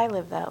like, yeah, I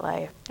live that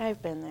life.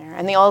 I've been there.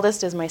 And the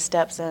oldest is my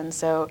stepson,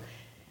 so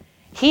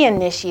he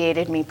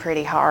initiated me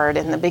pretty hard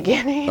in the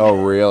beginning.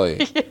 Oh, really?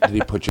 Did he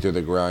put you through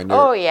the grinder?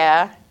 Oh,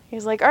 yeah.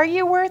 He's like, are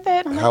you worth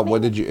it? I'm How? like,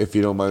 When did you? If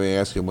you don't mind me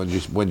asking, when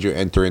did you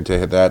enter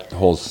into that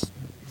whole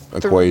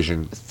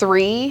equation?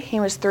 3.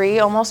 He was 3,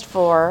 almost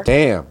 4.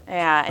 Damn.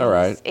 Yeah, and All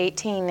right. he's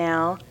 18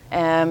 now.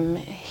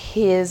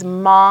 His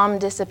mom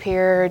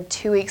disappeared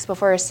 2 weeks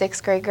before his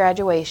 6th grade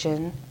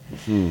graduation,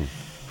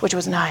 which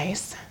was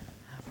nice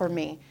for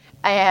me.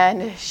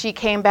 And she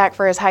came back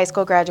for his high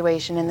school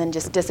graduation and then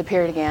just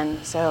disappeared again.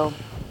 So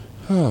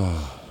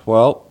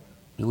Well,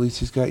 at least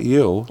he's got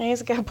you.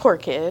 he's a poor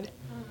kid.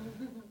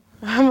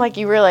 I'm like,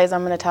 you realize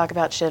I'm going to talk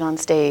about shit on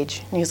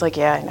stage? And he's like,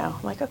 yeah, I know.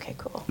 I'm like, okay,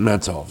 cool. And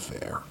that's all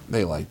fair.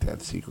 They like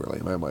that secretly.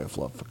 My wife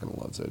fucking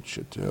loves that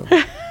shit too.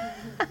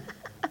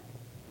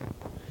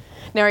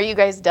 Now, are you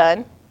guys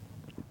done?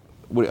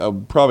 We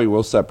probably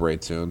will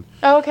separate soon.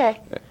 Oh,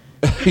 okay.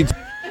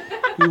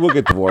 We'll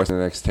get divorced in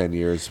the next 10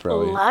 years,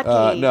 probably.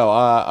 Lucky.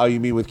 No, you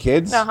mean with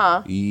kids?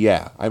 Uh-huh.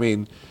 Yeah. I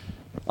mean,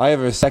 I have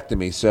a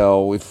vasectomy,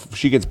 so if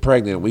she gets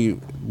pregnant, we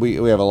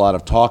have a lot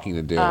of talking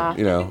to do,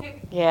 you know.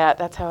 Yeah,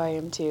 that's how I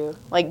am too.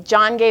 Like,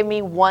 John gave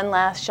me one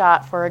last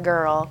shot for a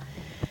girl,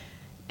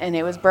 and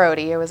it was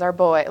Brody. It was our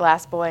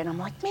last boy, and I'm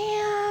like,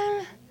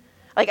 man.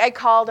 Like, I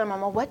called him.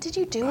 I'm like, what did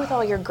you do with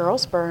all your girl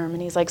sperm?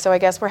 And he's like, so I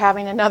guess we're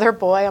having another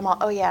boy. I'm like,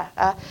 oh, yeah.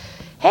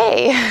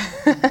 Hey.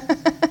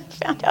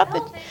 Found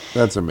out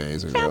That's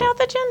amazing. though.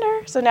 the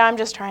gender. So now I'm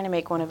just trying to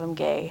make one of them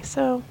gay.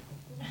 So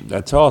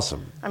That's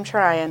awesome. I'm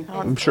trying.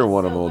 I'm sure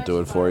one of them will do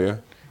it for you.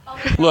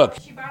 Although Look.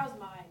 she borrows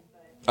mine,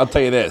 but I'll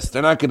tell you this: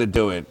 they're not going to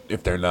do it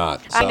if they're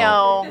not. I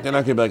know. They're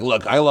not going to be like,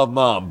 "Look, I love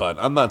mom, but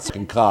I'm not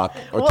sucking cock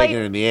or Well, taking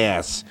it in the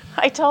ass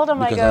I told him,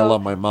 because I I go,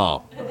 love my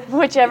mom."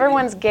 whichever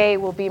one's gay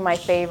will be my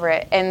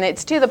favorite. And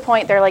it's to the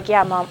point they're like,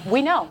 yeah, Mom,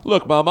 we know.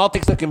 Look, mom, I'll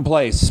take second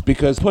place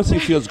because pussy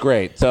feels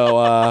great.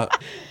 So,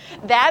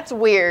 That's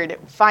weird,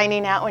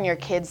 finding out when your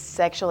kid's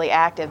sexually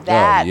active.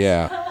 That's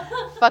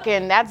yeah,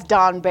 that's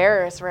Don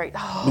Barris, right?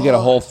 Oh, we got a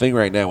whole thing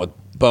right now with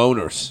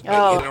boners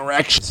and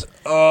erections.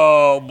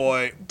 Oh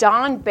boy.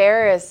 Don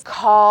Barris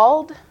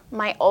called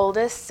my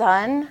oldest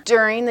son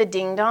during the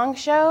Ding Dong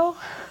show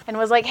and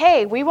was like,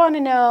 hey, we want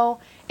to know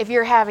if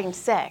you're having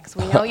sex.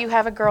 We know you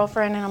have a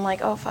girlfriend. And I'm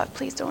like, oh, fuck,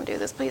 please don't do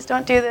this. Please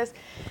don't do this.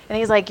 And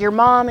he's like, your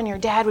mom and your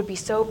dad would be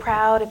so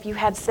proud if you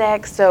had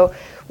sex. So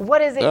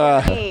what is it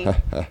you need?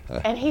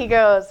 And he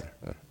goes,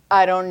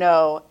 I don't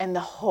know. And the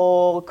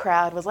whole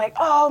crowd was like,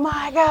 oh,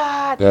 my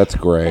God. That's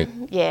great.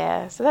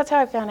 Yeah, so that's how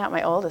I found out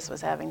my oldest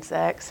was having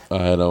sex.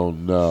 I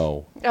don't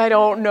know. I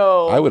don't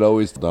know. I would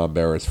always Don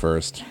Barris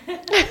first.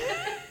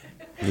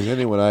 Because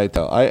anyone I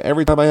tell,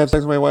 every time I have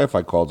sex with my wife,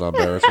 I call Don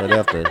Barris right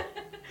after.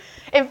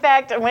 In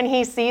fact, when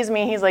he sees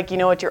me, he's like, you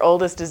know what your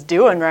oldest is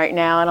doing right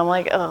now? And I'm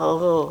like,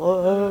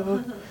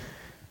 oh,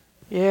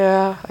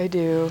 yeah, I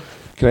do.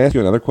 Can I ask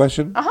you another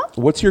question? Uh-huh.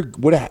 What's your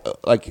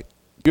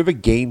do you have a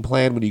game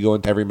plan when you go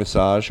into every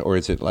massage, or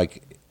is it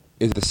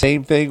the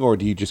same thing, or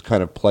do you just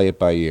kind of play it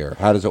by ear?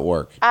 How does it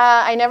work?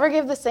 I never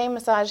give the same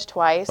massage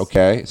twice.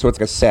 Okay, so it's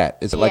like a set.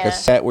 Is it like Yeah. a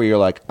set where you're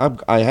like,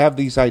 I have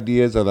these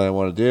ideas that I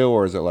want to do,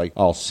 or is it like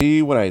I'll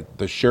see when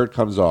the shirt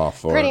comes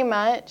off? Or, Pretty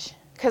much.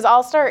 Because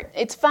I'll start,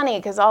 it's funny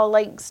because I'll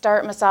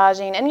start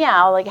massaging and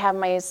yeah, I'll have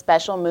my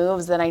special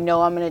moves that I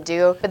know I'm going to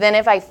do. But then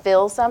if I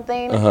feel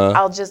something,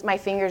 my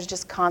fingers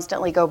just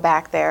constantly go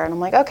back there and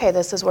I'm like, okay,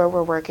 this is where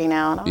we're working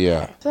out. Okay.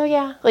 Yeah. So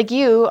yeah, like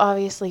you,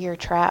 obviously your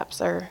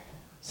traps are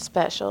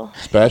special.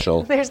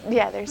 Special. There's,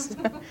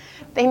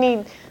 they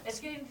need. it's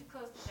getting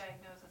close to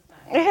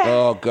diagnosis time.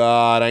 Oh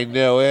God, I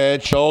knew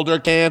it. Shoulder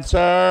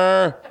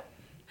cancer.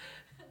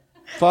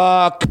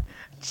 Fuck.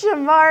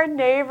 Jamar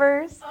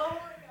Neighbors. Oh my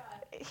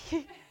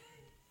God.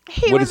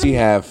 He What was- does he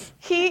have?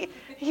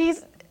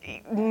 He's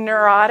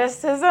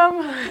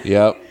neuroticism.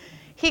 Yep.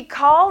 He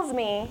calls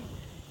me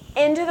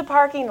into the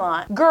parking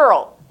lot.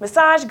 Girl,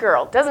 massage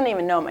girl, doesn't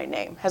even know my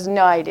name, has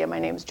no idea my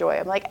name's Joy.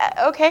 I'm like,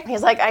 okay.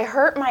 He's like, I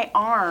hurt my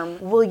arm.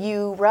 Will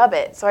you rub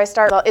it? So I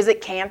start, well, is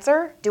it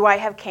cancer? Do I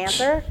have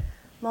cancer?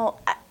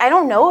 Well, I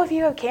don't know if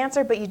you have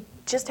cancer, but you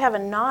just have a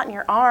knot in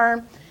your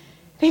arm.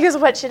 He goes,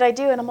 what should I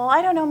do? And I'm all,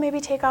 I don't know, maybe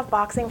take off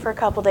boxing for a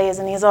couple days.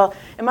 And he's all,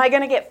 am I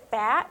going to get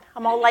fat?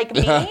 I'm all, like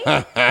me?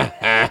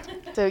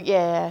 So,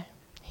 yeah,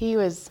 he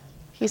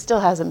still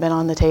hasn't been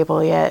on the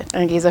table yet.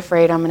 And he's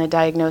afraid I'm going to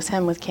diagnose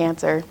him with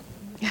cancer.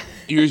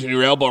 You're using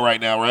your elbow right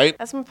now, right?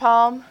 That's my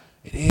palm.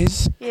 It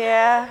is?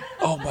 Yeah.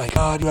 Oh, my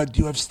God.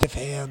 You have stiff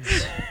hands.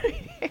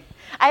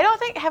 I don't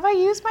think, have I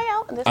used my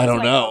elbow? This I is don't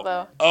my know.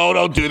 elbow. Oh,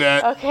 don't do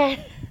that.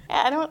 Okay.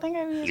 I don't think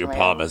I've used Your my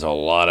palm elbow. has a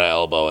lot of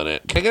elbow in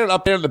it. Can I get it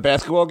up there in the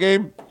basketball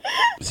game?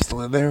 Is he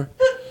still in there?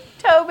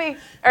 Toby.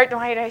 Or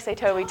why did I say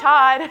Toby?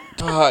 Todd.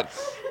 Todd.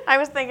 I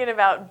was thinking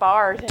about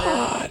Bart.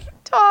 Todd.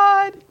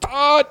 Todd.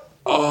 Todd.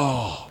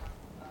 Oh.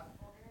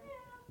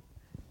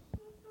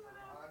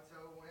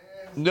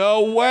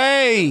 No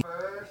way.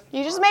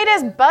 You just made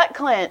his butt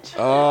clench.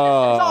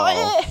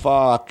 Oh,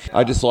 fuck.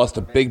 I just lost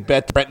a big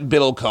bet to Brenton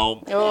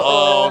Biddlecombe.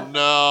 Oh,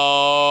 no.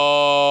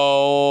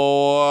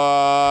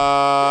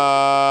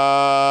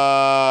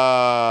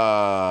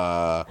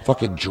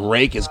 Fucking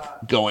Drake is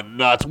going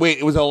nuts. Wait,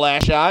 it was a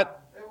last shot?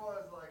 It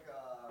was like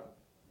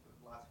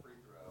last free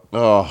throw.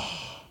 Oh.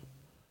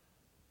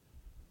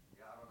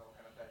 Yeah, I don't know what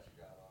kind of bet you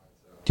got on it.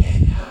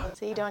 So. Damn.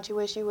 See, don't you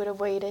wish you would have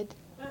waited?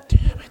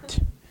 Damn it.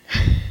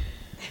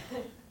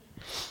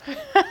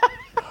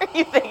 Are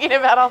you thinking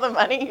about all the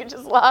money you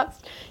just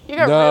lost? You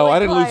got No, really I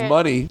didn't lose quiet.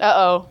 money.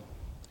 Uh-oh.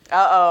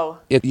 Uh-oh.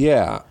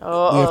 Yeah.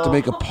 Uh-oh. We have to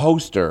make a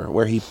poster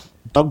where he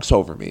dunks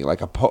over me,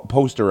 like a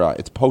poster.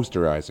 It's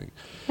posterizing.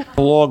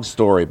 A long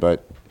story,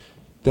 but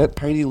that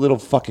tiny little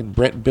fucking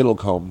Brent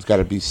Biddlecombe's got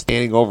to be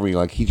standing over me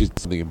like he just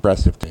did something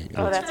impressive thing.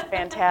 Oh, that's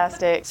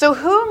fantastic. So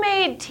who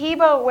made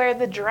Tebow wear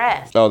the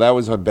dress? Oh, that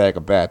was on Bag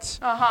of Bets.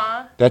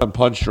 Uh-huh. That's on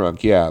Punch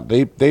Drunk, yeah.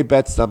 They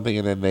bet something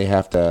and then they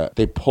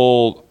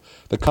pull,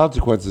 the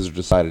consequences are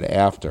decided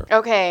after.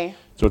 Okay.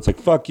 So it's like,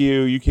 fuck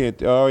you, you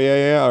can't, oh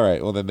yeah, all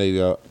right. Well, then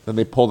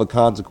they pull the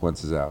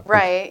consequences out.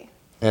 Right.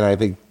 And I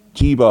think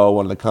Tebow,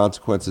 one of the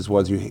consequences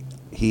was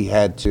he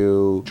had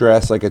to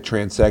dress like a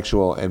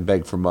transsexual and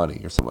beg for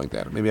money or something like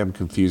that. Maybe I'm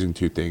confusing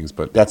two things,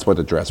 but that's what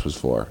the dress was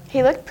for.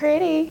 He looked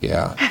pretty.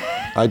 Yeah.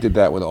 I did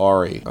that with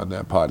Ari on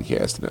that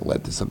podcast, and it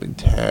led to something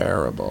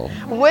terrible.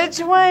 Which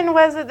one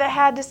was it that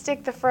had to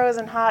stick the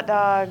frozen hot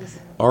dogs?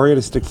 Ari had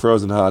to stick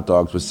frozen hot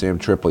dogs with Sam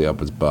Tripoli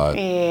up his butt.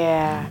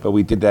 Yeah. But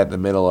we did that in the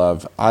middle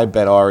of, I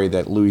bet Ari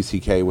that Louis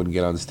C.K. wouldn't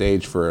get on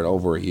stage for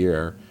over a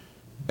year.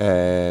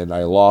 And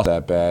I lost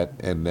that bet,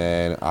 and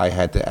then I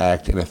had to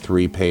act in a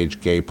 3-page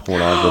gay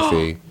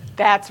pornography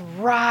That's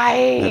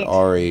right. that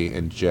Ari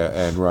and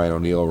Ryan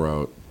O'Neal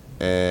wrote.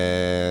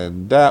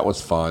 And that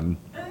was fun.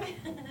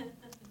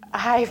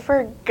 I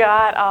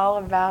forgot all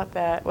about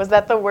that. Was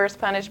that the worst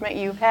punishment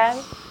you've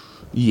had?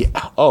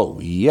 Yeah. Oh,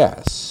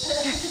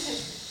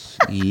 yes.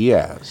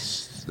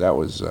 Yes. That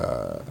was,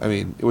 I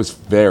mean, it was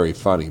very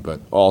funny,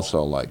 but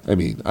also, like, I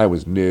mean, I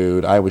was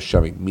nude. I was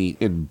shoving meat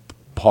in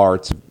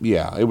parts.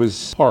 Yeah, it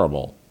was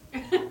horrible.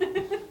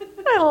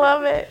 I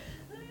love it.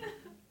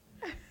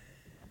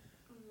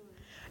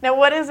 Now,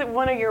 what is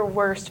one of your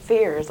worst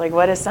fears? Like,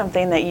 what is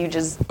something that you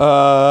just...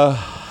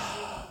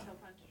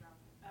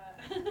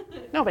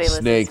 Nobody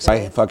listens Snakes. to I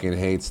this. fucking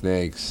hate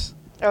snakes.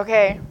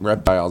 Okay.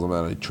 Reptiles, I'm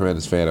not a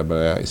tremendous fan of,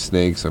 but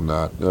snakes, I'm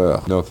not.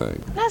 Ugh, no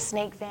thing. I'm not a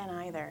snake fan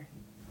either.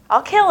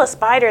 I'll kill a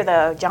spider,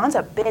 though. John's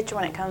a bitch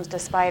when it comes to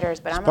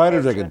spiders, but I'm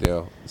Spiders a I bitch can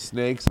when- do.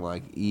 Snakes, I'm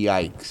like,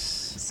 yikes.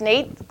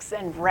 Snakes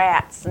and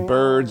rats. No.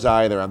 Birds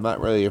either. I'm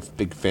not really a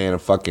big fan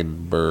of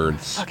fucking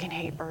birds. Fucking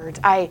hate birds.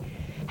 I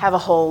have a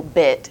whole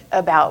bit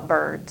about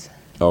birds.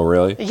 Oh,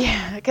 really?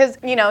 Yeah, because,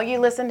 you know, you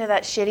listen to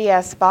that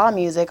shitty-ass spa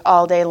music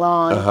all day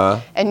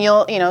long, and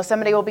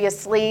somebody will be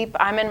asleep.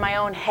 I'm in my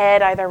own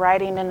head either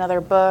writing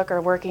another book or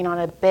working on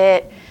a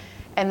bit,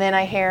 and then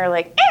I hear,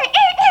 like,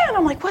 and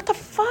I'm like, what the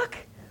fuck?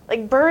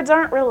 Like, birds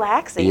aren't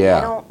relaxing. Yeah.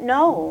 I don't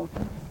know.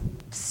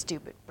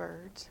 Stupid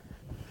birds.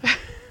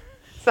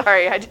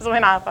 Sorry, I just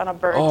went off on a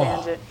bird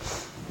tangent.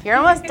 You're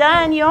almost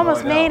done. You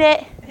almost made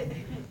it.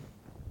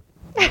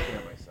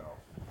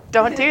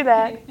 Don't do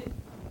that.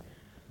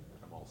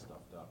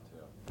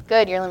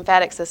 Good, your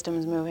lymphatic system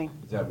is moving.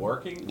 Is that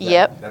working?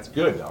 Yep. That's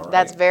good, all right.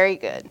 That's very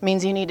good.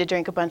 Means you need to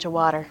drink a bunch of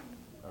water.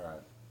 All right.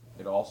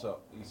 It also,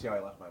 you see how I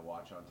left my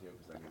watch on too?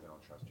 Because that means I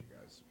don't trust you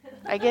guys.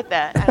 I get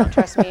that. I don't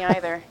trust me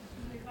either.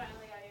 We finally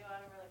got you on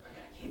a really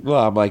quick.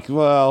 Well, I'm like,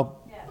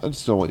 I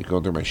just don't want you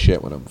going through my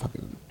shit when I'm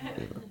fucking.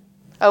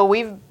 Oh,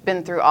 we've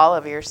been through all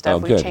of your stuff. Oh,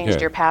 We've good, changed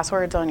good. your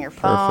passwords on your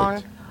phone.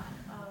 Perfect.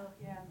 Oh,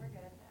 yeah, we're good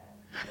at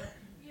that.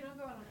 You don't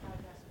go on a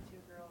podcast with two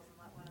girls and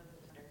let one of them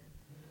enter.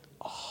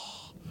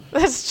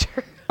 That's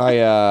true.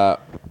 I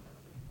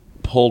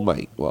pulled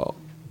my,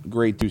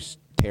 grade 2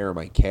 tear of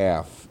my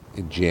calf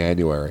in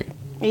January.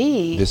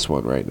 Eee. This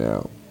one right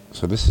now.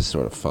 So this is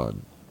sort of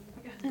fun.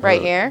 Right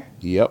here?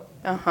 Yep.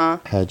 Uh-huh.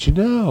 How'd you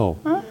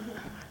know?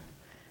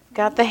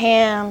 Got the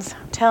hands.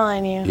 I'm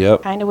telling you.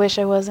 Yep. Kind of wish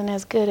I wasn't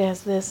as good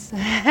as this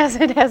as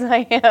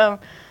I am.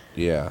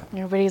 Yeah.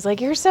 Everybody's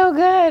like, you're so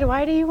good.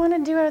 Why do you want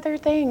to do other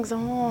things? I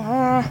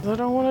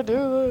don't want to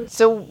do this.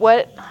 So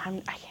what? I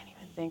can't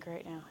even think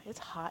right now. It's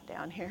hot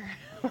down here.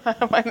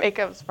 My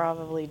makeup's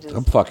probably just.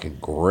 I'm fucking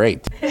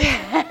great.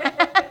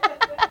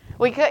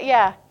 We could,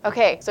 yeah.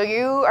 Okay, so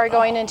you are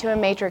going into a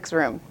matrix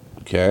room.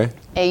 Okay.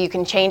 And you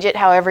can change it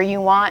however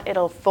you want.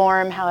 It'll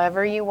form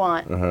however you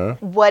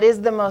want. What is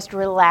the most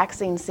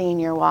relaxing scene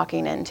you're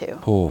walking into?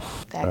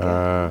 Oof. That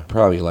good?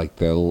 Probably like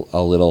a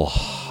little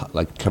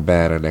like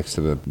cabana next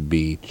to the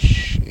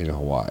beach in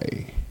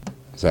Hawaii.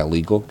 Is that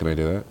legal? Can I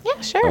do that?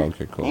 Yeah, sure. Oh,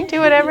 okay, cool. You can do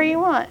whatever you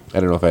want. I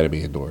don't know if I had to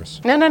be indoors.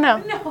 No.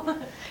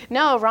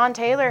 No, Ron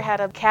Taylor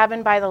had a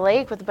cabin by the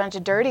lake with a bunch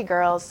of dirty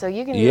girls, so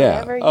you can do Yeah.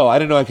 whatever you Oh, I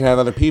didn't know I could have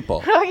other people.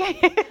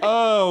 Okay.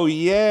 Oh,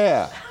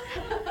 yeah.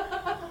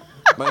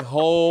 My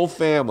whole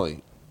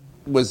family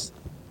was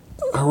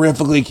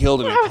horrifically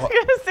killed in I was a going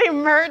to say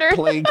murdered.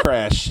 plane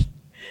crash.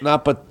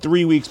 Not but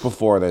 3 weeks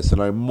before this,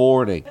 and I'm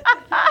mourning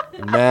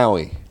in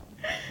Maui.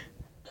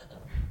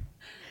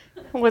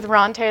 With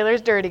Ron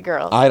Taylor's dirty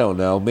girls. I don't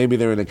know. Maybe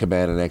they're in a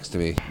cabana next to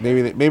me.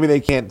 Maybe they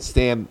can't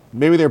stand.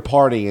 Maybe they're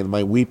partying and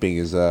my weeping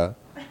is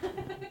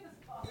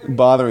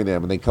bothering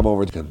them, and they come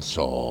over to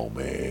console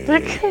me.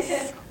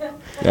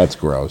 That's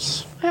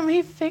gross. Let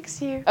me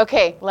fix you.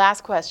 Okay,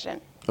 last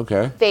question.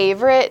 Okay.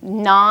 Favorite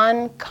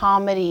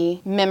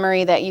non-comedy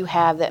memory that you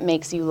have that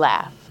makes you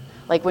laugh?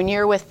 Like when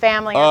you're with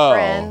family or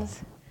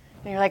friends,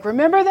 and you're like,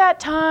 remember that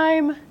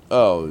time?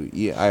 Oh,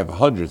 yeah, I have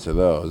hundreds of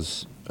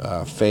those.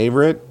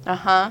 Favorite?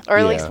 Uh-huh. Or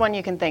at Yeah. least one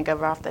you can think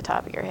of off the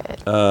top of your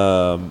head.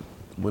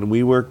 When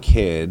we were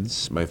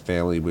kids, my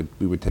family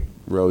would take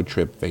road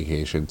trip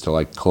vacations to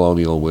like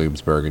Colonial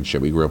Williamsburg and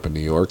shit. We grew up in New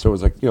York, so it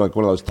was like, like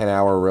one of those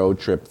 10-hour road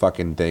trip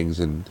fucking things.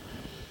 And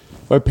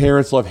my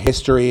parents love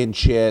history and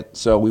shit,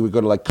 so we would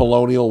go to like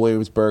Colonial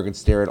Williamsburg and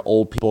stare at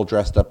old people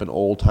dressed up in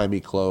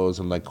old-timey clothes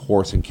and like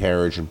horse and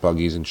carriage and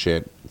buggies and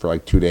shit for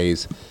like 2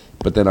 days.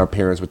 But then our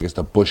parents would take us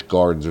to Busch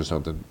Gardens or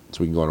something so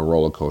we can go on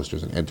roller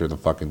coasters and enter the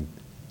fucking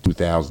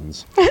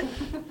 2000s.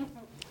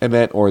 And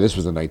then, or this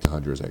was the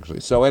 1900s actually.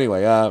 So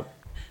anyway,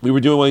 we were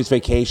doing one of these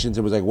vacations.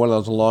 It was like one of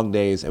those long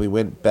days, and we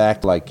went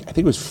back like, I think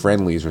it was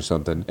Friendly's or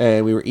something.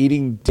 And we were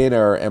eating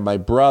dinner, and my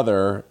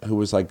brother, who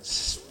was like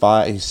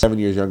 7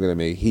 years younger than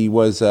me, he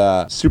was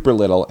super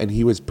little, and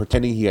he was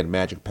pretending he had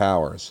magic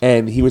powers.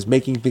 And he was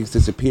making things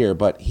disappear,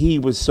 but he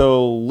was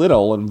so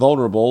little and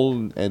vulnerable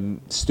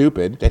and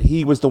stupid that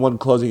he was the one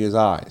closing his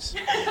eyes.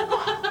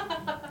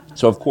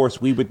 So, of course,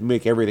 we would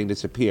make everything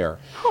disappear.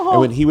 And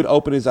when he would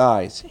open his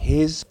eyes,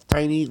 his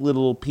tiny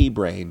little pea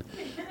brain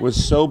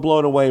was so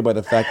blown away by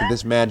the fact that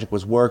this magic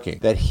was working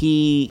that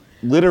he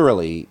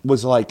literally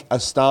was, like,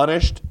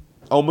 astonished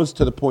almost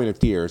to the point of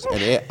tears.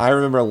 And I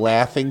remember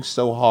laughing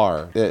so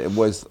hard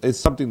that it's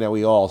something that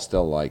we all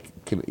still, like,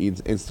 can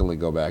instantly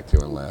go back to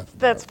and laugh.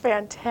 That's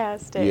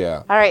fantastic.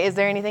 Yeah. All right, is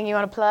there anything you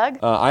want to plug?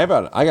 I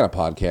got a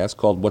podcast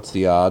called What's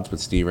the Odds with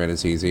Steve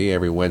Renazizi.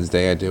 Every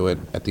Wednesday I do it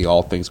at the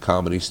All Things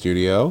Comedy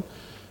Studio,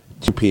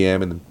 2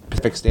 p.m. in the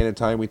Pacific Standard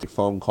Time. We take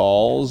phone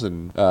calls,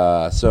 and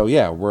so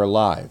yeah, we're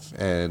live,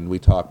 and we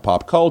talk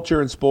pop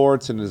culture and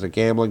sports, and there's a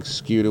gambling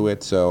skew to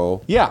it.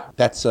 So yeah,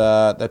 that's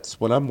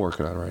what I'm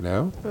working on right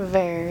now.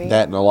 Very.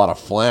 That and a lot of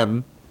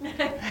phlegm.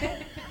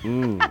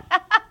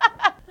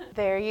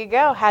 There you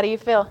go. How do you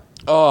feel?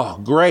 Oh,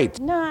 great.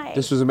 Nice.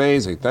 This was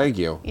amazing. Thank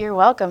you. You're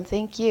welcome.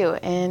 Thank you.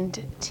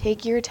 And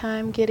take your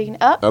time getting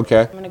up.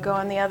 Okay. I'm going to go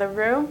in the other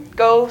room.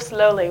 Go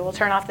slowly. We'll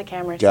turn off the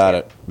cameras. Got too.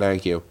 it.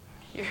 Thank you.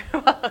 You're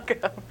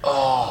welcome.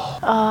 Oh.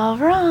 All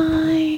right.